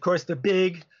 and of course the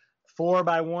big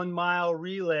 4x1 mile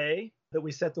relay that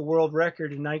we set the world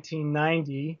record in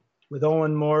 1990 with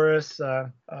Owen Morris,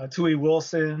 Tui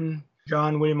Wilson,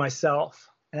 John Wee, myself.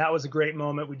 And that was a great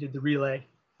moment. We did the relay. It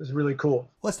was really cool.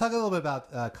 Let's talk a little bit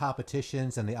about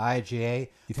competitions and the IGA.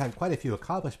 You've had quite a few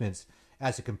accomplishments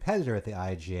as a competitor at the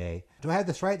IGA. Do I have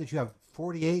this right that you have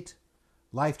 48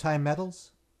 lifetime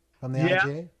medals from the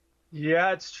IGA?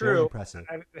 Yeah, it's true. Very impressive.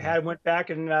 I went back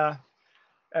and I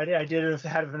had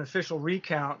an official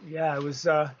recount. Yeah, it was...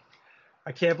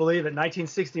 I can't believe it.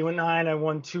 1969, I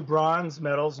won 2 bronze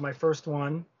medals. My first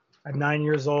one, I'm 9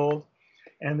 years old.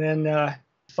 And then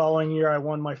following year, I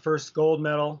won my first gold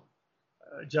medal,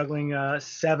 juggling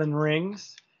 7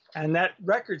 rings. And that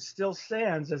record still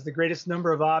stands as the greatest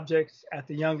number of objects at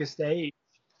the youngest age.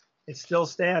 It still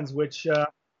stands, which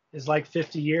is like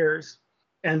 50 years.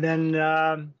 And then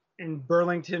in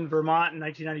Burlington, Vermont in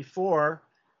 1994,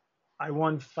 I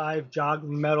won 5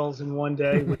 juggling medals in one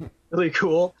day, which is really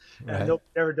cool. Right.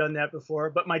 Nobody's ever done that before.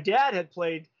 But my dad had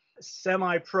played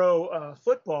semi-pro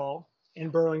football in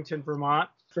Burlington, Vermont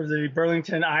for the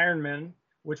Burlington Ironmen,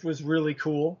 which was really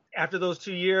cool. After those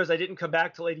 2 years, I didn't come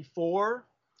back till 84.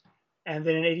 And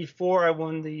then in 84, I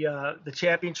won the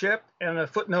championship. And a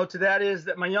footnote to that is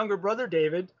that my younger brother,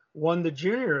 David, won the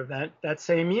junior event that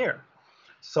same year.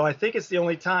 So I think it's the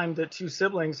only time that 2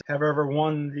 siblings have ever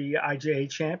won the IJA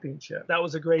championship. That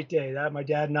was a great day. My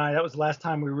dad and I, that was the last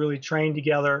time we really trained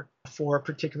together for a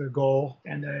particular goal.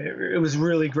 And it was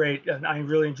really great. And I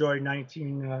really enjoyed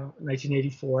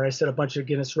 1984. I set a bunch of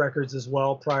Guinness records as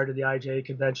well prior to the IJA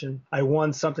convention. I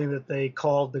won something that they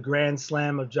called the Grand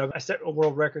Slam of Juggling. I set a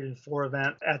world record in 4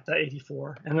 events at the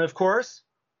 84. And then, of course,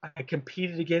 I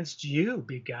competed against you,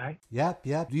 big guy. Yep.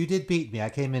 You did beat me. I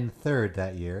came in 3rd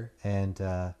that year, and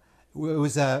it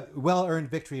was a well-earned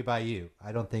victory by you.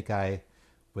 I don't think I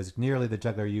was nearly the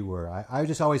juggler you were. I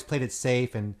just always played it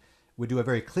safe and would do a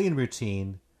very clean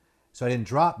routine, so I didn't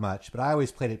drop much, but I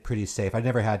always played it pretty safe. I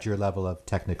never had your level of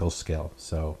technical skill,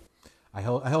 so I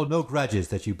hold no grudges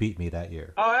that you beat me that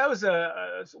year. Oh, that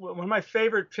was one of my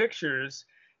favorite pictures.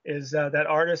 Is that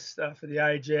artist for the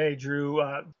IJ drew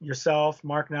yourself,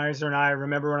 Mark Neiser, and I.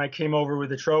 Remember when I came over with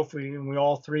the trophy and we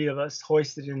all 3 of us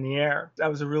hoisted it in the air. That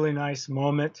was a really nice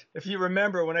moment. If you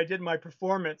remember when I did my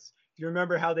performance, do you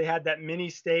remember how they had that mini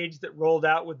stage that rolled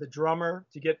out with the drummer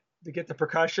to get the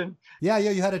percussion? Yeah,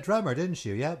 you had a drummer, didn't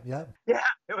you? Yep. Yeah,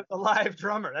 it was a live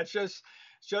drummer. That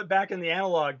showed back in the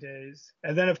analog days.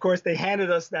 And then, of course, they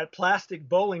handed us that plastic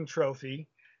bowling trophy,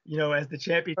 as the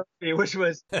champion trophy, which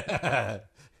was...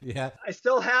 Yeah. I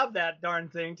still have that darn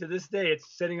thing to this day. It's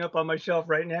sitting up on my shelf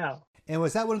right now. And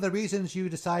was that one of the reasons you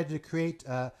decided to create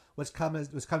what's come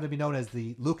to be known as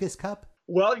the Lucas Cup?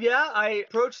 Well, yeah, I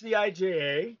approached the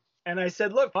IJA And I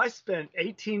said, look, I spent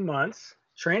 18 months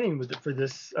training for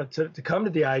this to come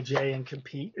to the IJ and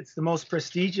compete. It's the most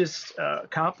prestigious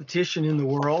competition in the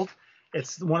world.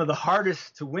 It's one of the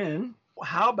hardest to win.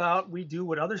 How about we do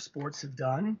what other sports have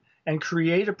done and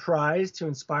create a prize to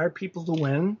inspire people to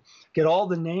win, get all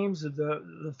the names of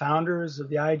the founders of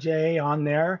the IJ on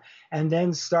there, and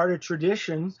then start a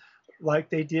tradition like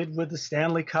they did with the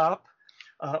Stanley Cup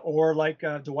or like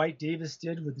Dwight Davis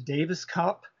did with the Davis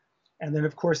Cup. And then,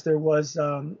 of course, there was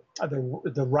the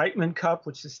Reitman Cup,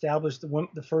 which established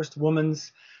the first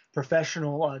women's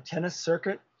professional tennis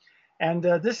circuit. And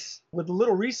this, with a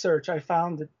little research, I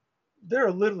found that there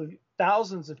are literally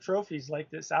thousands of trophies like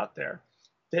this out there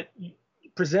that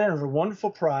presented a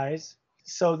wonderful prize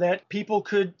so that people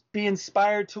could be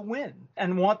inspired to win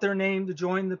and want their name to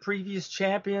join the previous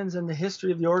champions and the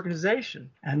history of the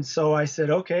organization. And so I said,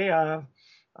 okay,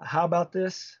 how about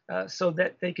this? So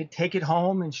that they could take it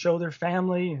home and show their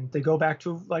family. And they go back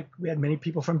to, like, we had many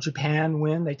people from Japan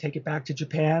win. They take it back to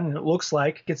Japan, and it looks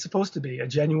like it's supposed to be a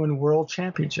genuine world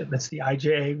championship. That's the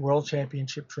IJA World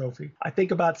Championship Trophy. I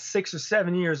think about 6 or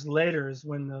 7 years later is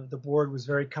when the board was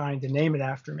very kind to name it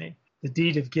after me. The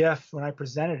deed of gift, when I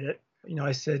presented it,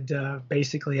 I said,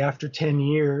 basically after 10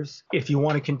 years, if you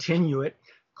want to continue it,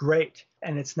 great.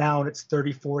 And it's now in its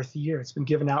 34th year. It's been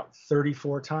given out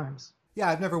 34 times. Yeah,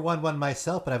 I've never won one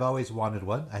myself, but I've always wanted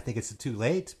one. I think it's too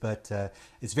late, but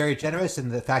it's very generous,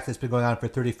 and the fact that it's been going on for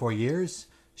 34 years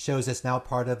shows it's now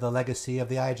part of the legacy of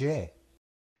the IJA.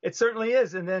 It certainly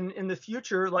is. And then in the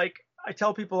future, like I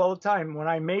tell people all the time, when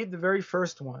I made the very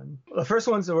first one, the first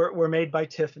ones were made by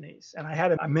Tiffany's, and I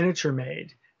had a miniature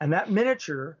made, and that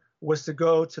miniature was to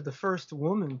go to the first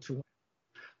woman to win,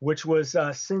 which was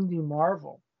Cindy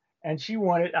Marvel, and she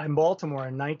won it in Baltimore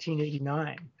in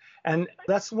 1989. And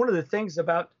that's one of the things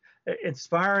about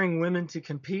inspiring women to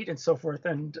compete and so forth.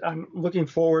 And I'm looking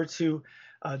forward to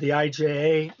the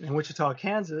IJA in Wichita,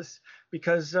 Kansas,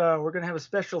 because we're going to have a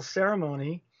special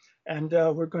ceremony, and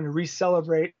we're going to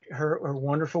re-celebrate her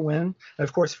wonderful win. And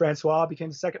of course, Francoise became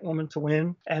the second woman to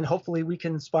win, and hopefully we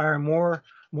can inspire more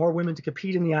women to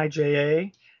compete in the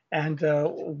IJA and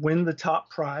win the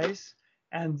top prize.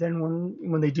 And then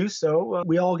when they do so,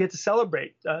 we all get to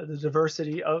celebrate the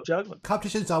diversity of juggling.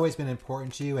 Competition's always been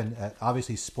important to you, and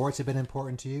obviously sports have been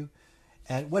important to you.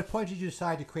 At what point did you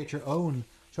decide to create your own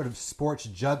sort of sports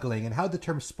juggling, and how did the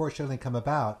term sports juggling come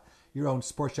about, your own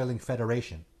sports juggling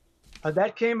federation?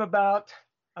 That came about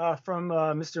from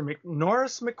Mr.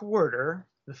 Norris McWhirter,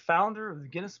 the founder of the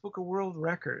Guinness Book of World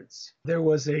Records. There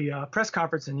was a press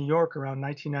conference in New York around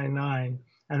 1999,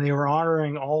 and they were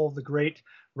honoring all of the great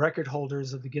record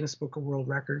holders of the Guinness Book of World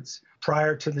Records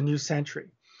prior to the new century.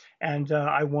 And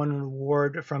I won an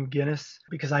award from Guinness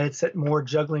because I had set more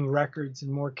juggling records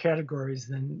in more categories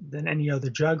than any other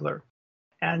juggler.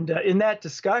 And in that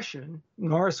discussion,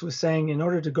 Norris was saying, in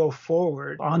order to go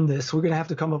forward on this, we're going to have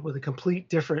to come up with a complete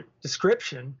different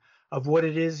description of what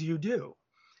it is you do.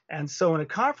 And so in a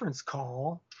conference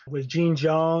call with Gene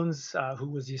Jones, who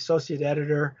was the associate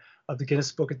editor of the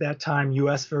Guinness Book at that time,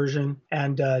 U.S. version,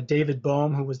 and David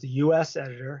Bohm, who was the U.S.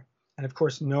 editor. And of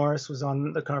course, Norris was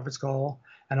on the conference call,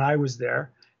 and I was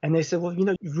there. And they said, well,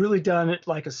 you've really done it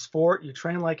like a sport. You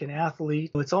train like an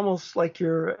athlete. It's almost like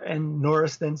and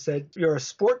Norris then said, you're a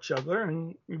sport juggler,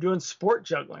 and you're doing sport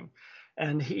juggling.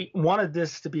 And he wanted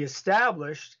this to be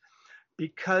established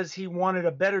because he wanted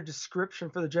a better description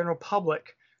for the general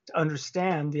public to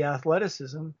understand the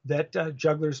athleticism that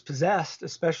jugglers possessed,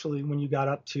 especially when you got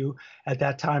up to, at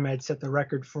that time, I had set the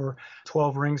record for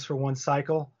 12 rings for one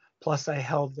cycle, plus I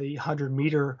held the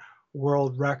 100-meter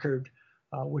world record,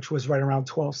 which was right around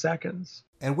 12 seconds.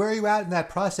 And where are you at in that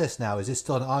process now? Is this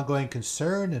still an ongoing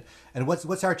concern? And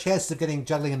what's our chances of getting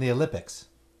juggling in the Olympics?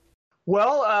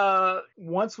 Well,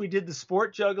 once we did the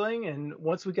sport juggling and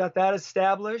once we got that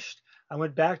established, I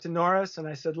went back to Norris and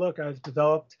I said, look, I've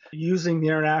developed, using the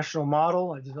international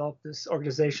model, I developed this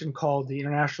organization called the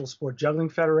International Sport Juggling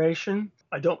Federation.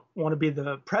 I don't want to be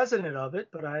the president of it,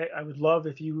 but I would love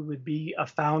if you would be a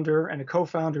founder and a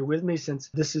co-founder with me, since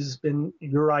this has been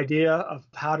your idea of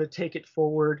how to take it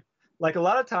forward. Like a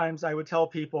lot of times I would tell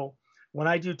people, when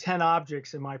I do 10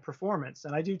 objects in my performance,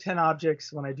 and I do 10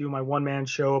 objects when I do my one-man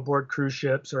show aboard cruise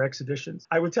ships or exhibitions,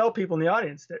 I would tell people in the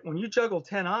audience that when you juggle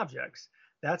 10 objects,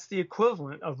 that's the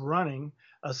equivalent of running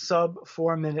a sub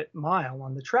 4-minute mile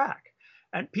on the track.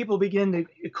 And people begin to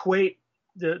equate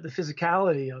the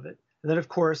physicality of it. And then, of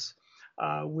course,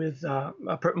 with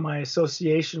my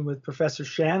association with Professor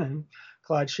Shannon,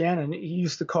 Claude Shannon, he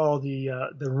used to call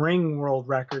the ring world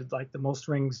record, like the most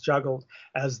rings juggled,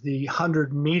 as the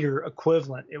 100-meter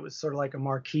equivalent. It was sort of like a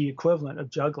marquee equivalent of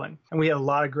juggling. And we had a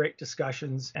lot of great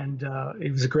discussions, and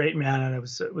he was a great man, and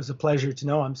it was a pleasure to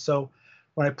know him. So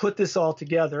when I put this all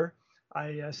together,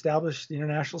 I established the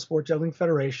International Sport Juggling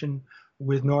Federation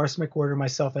with Norris McWhirter,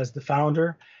 myself as the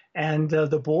founder, and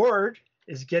the board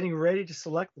is getting ready to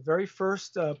select the very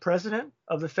first president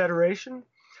of the federation.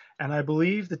 And I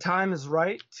believe the time is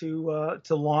right to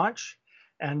launch.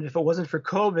 And if it wasn't for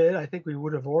COVID, I think we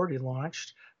would have already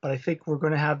launched. But I think we're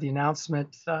going to have the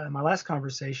announcement in my last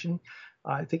conversation.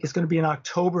 I think it's going to be in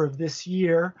October of this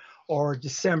year or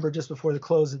December, just before the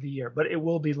close of the year. But it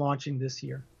will be launching this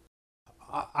year.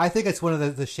 I think it's one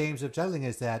of the shames of juggling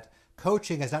is that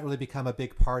coaching has not really become a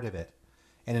big part of it.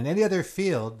 And in any other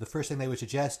field, the first thing they would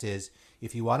suggest is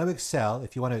if you want to excel,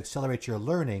 if you want to accelerate your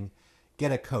learning,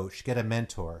 get a coach, get a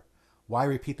mentor. Why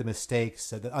repeat the mistakes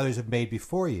that others have made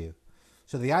before you?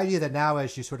 So the idea that now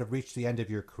as you sort of reach the end of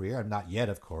your career, I'm not yet,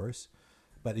 of course,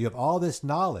 but you have all this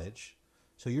knowledge,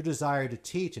 so your desire to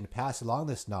teach and pass along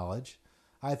this knowledge,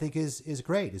 I think is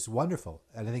great, is wonderful.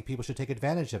 And I think people should take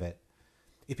advantage of it.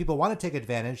 If people want to take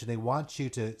advantage and they want you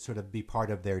to sort of be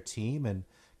part of their team and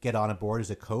get on board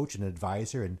as a coach and an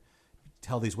advisor and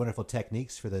tell these wonderful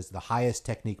techniques for the highest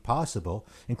technique possible,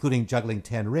 including juggling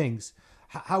 10 rings,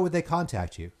 how would they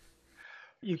contact you?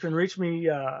 You can reach me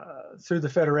through the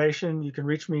Federation. You can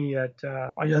reach me on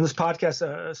this podcast,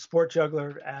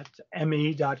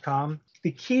 sportjuggler@me.com.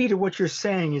 The key to what you're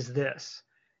saying is this.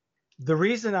 The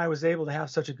reason I was able to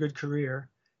have such a good career,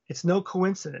 it's no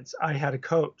coincidence. I had a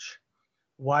coach.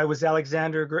 Why was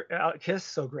Alexander Kiss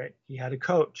so great? He had a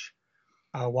coach.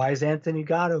 Why is Anthony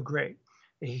Gatto great?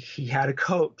 He had a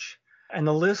coach. And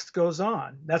the list goes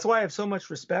on. That's why I have so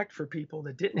much respect for people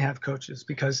that didn't have coaches,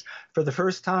 because for the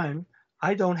first time,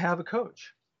 I don't have a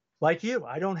coach. Like you,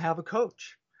 I don't have a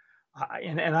coach.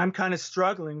 And I'm kind of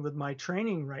struggling with my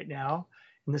training right now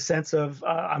in the sense of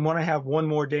I want to have one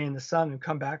more day in the sun and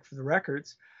come back for the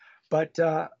records. But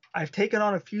I've taken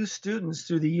on a few students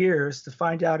through the years to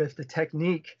find out if the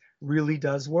technique really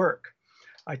does work.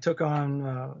 I took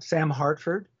on Sam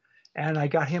Hartford, and I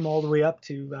got him all the way up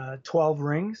to 12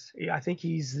 rings. I think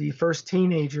he's the first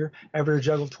teenager ever to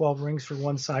juggle 12 rings for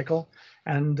one cycle.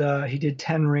 And he did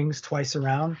 10 rings twice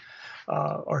around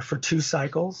or for 2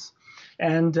 cycles.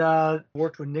 And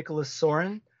worked with Nicholas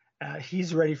Soren.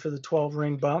 He's ready for the 12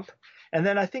 ring bump. And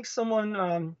then I think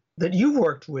someone that you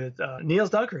worked with, Niels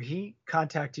Dunker, he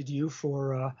contacted you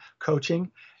for coaching.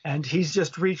 And he's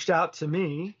just reached out to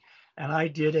me. And I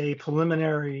did a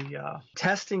preliminary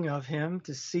testing of him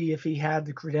to see if he had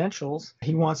the credentials.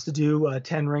 He wants to do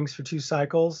 10 rings for 2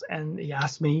 cycles. And he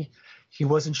asked me, he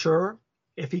wasn't sure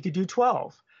if he could do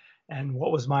 12 and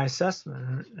what was my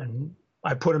assessment. And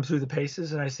I put him through the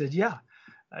paces and I said, yeah,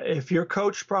 if you're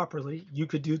coached properly, you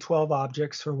could do 12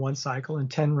 objects for 1 cycle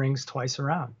and 10 rings twice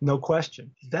around. No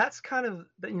question. That's kind of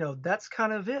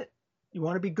it. You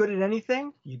want to be good at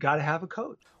anything, you got to have a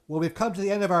coach. Well, we've come to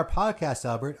the end of our podcast,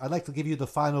 Albert. I'd like to give you the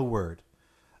final word.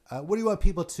 What do you want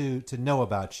people to know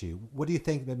about you? What do you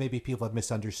think that maybe people have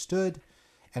misunderstood?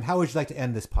 And how would you like to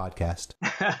end this podcast?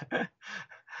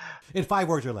 In 5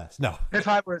 words or less. No. In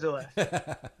 5 words or less.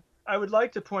 I would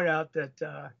like to point out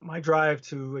that my drive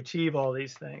to achieve all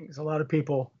these things, a lot of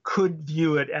people could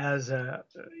view it as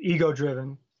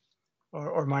ego-driven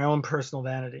or my own personal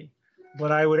vanity.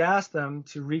 But I would ask them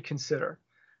to reconsider.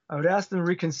 I would ask them to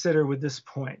reconsider with this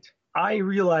point. I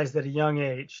realized at a young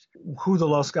age who the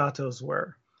Los Gatos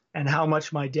were and how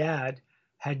much my dad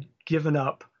had given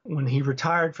up when he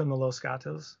retired from the Los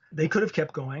Gatos. They could have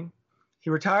kept going. He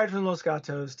retired from Los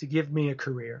Gatos to give me a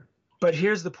career. But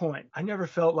here's the point. I never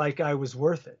felt like I was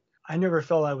worth it. I never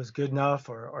felt I was good enough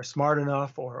or smart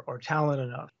enough or talented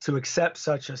enough to accept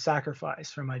such a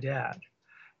sacrifice from my dad.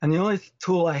 And the only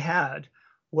tool I had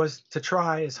was to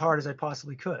try as hard as I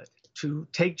possibly could, to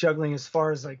take juggling as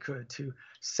far as I could, to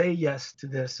say yes to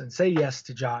this and say yes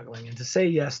to juggling and to say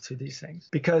yes to these things.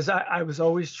 Because I was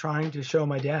always trying to show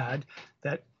my dad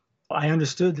that I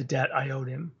understood the debt I owed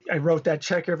him. I wrote that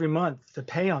check every month to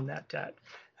pay on that debt.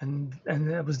 And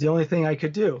that was the only thing I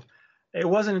could do. It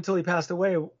wasn't until he passed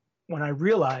away when I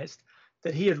realized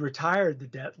that he had retired the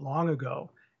debt long ago.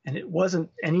 And it wasn't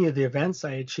any of the events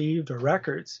I achieved or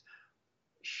records.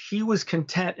 He was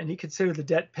content and he considered the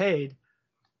debt paid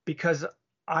because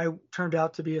I turned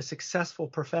out to be a successful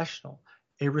professional,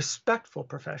 a respectful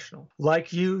professional.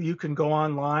 Like you can go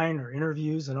online or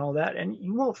interviews and all that, and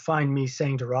you won't find me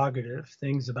saying derogative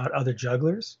things about other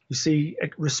jugglers. You see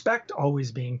respect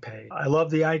always being paid. I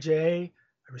love the IJA.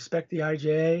 I respect the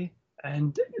IJA.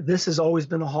 And this has always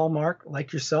been a hallmark,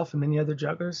 like yourself and many other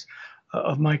jugglers,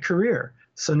 of my career.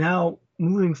 So now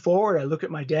moving forward, I look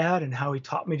at my dad and how he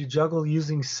taught me to juggle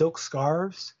using silk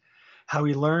scarves, how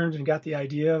he learned and got the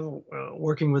idea of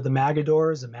working with the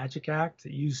Magadors, a magic act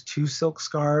that used 2 silk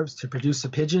scarves to produce a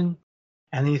pigeon.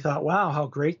 And he thought, wow, how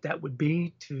great that would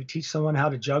be to teach someone how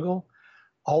to juggle.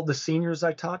 All the seniors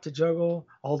I taught to juggle,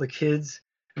 all the kids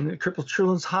in the crippled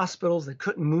children's hospitals that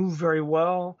couldn't move very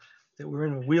well, that were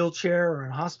in a wheelchair or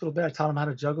in a hospital bed, I taught them how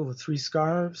to juggle with 3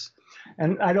 scarves.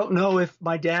 And I don't know if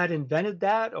my dad invented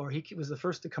that or he was the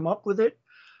first to come up with it.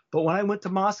 But when I went to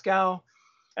Moscow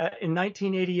in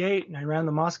 1988 and I ran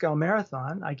the Moscow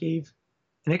Marathon, I gave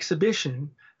an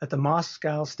exhibition at the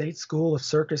Moscow State School of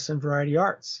Circus and Variety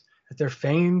Arts at their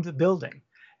famed building.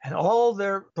 And all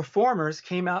their performers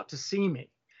came out to see me.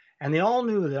 And they all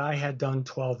knew that I had done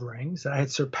 12 rings, that I had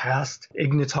surpassed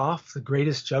Ignatov, the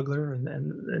greatest juggler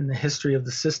in the history of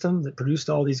the system that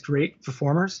produced all these great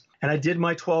performers. And I did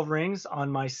my 12 rings on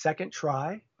my second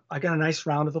try. I got a nice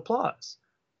round of applause.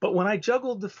 But when I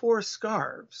juggled the 4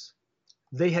 scarves,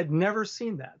 they had never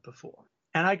seen that before.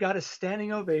 And I got a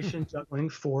standing ovation juggling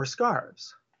 4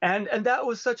 scarves. And that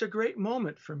was such a great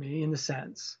moment for me in a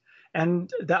sense.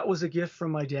 And that was a gift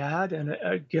from my dad and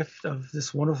a gift of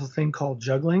this wonderful thing called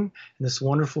juggling and this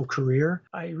wonderful career.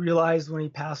 I realized when he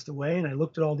passed away, and I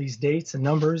looked at all these dates and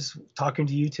numbers talking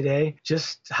to you today,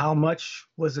 just how much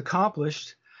was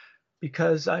accomplished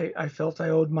because I felt I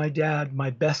owed my dad my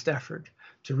best effort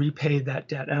to repay that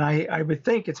debt. And I would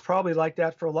think it's probably like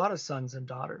that for a lot of sons and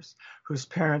daughters whose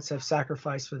parents have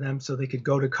sacrificed for them so they could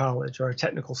go to college or a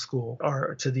technical school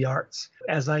or to the arts.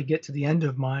 As I get to the end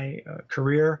of my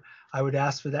career, I would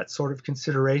ask for that sort of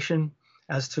consideration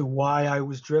as to why I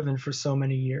was driven for so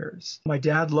many years. My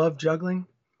dad loved juggling.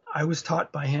 I was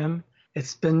taught by him.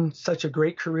 It's been such a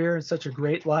great career and such a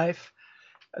great life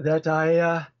that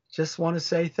I just want to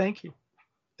say thank you.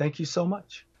 Thank you so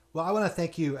much. Well, I want to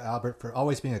thank you, Albert, for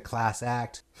always being a class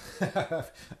act.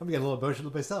 I'm getting a little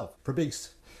emotional myself. For being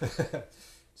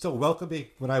so welcoming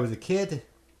when I was a kid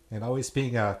and always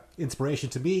being an inspiration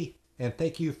to me. And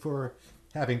thank you for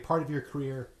having part of your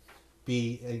career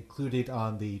be included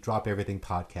on the Drop Everything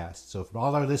podcast. So from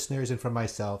all our listeners and from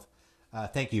myself,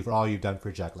 thank you for all you've done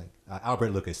for juggling. Albert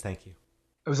Lucas, thank you.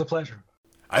 It was a pleasure.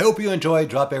 I hope you enjoyed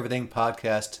Drop Everything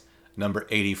podcast number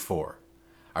 84.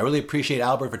 I really appreciate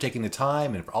Albert for taking the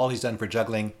time and for all he's done for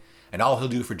juggling and all he'll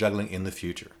do for juggling in the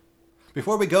future.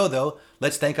 Before we go, though,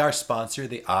 let's thank our sponsor,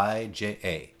 the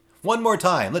IJA. One more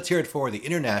time, let's hear it for the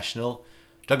International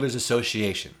Jugglers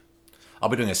Association. I'll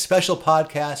be doing a special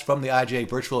podcast from the IJA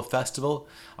Virtual Festival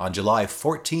on July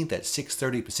 14th at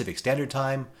 6:30 Pacific Standard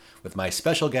Time with my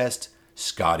special guest,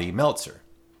 Scotty Meltzer.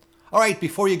 All right,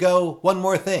 before you go, one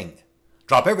more thing.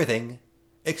 Drop everything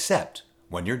except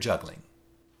when you're juggling.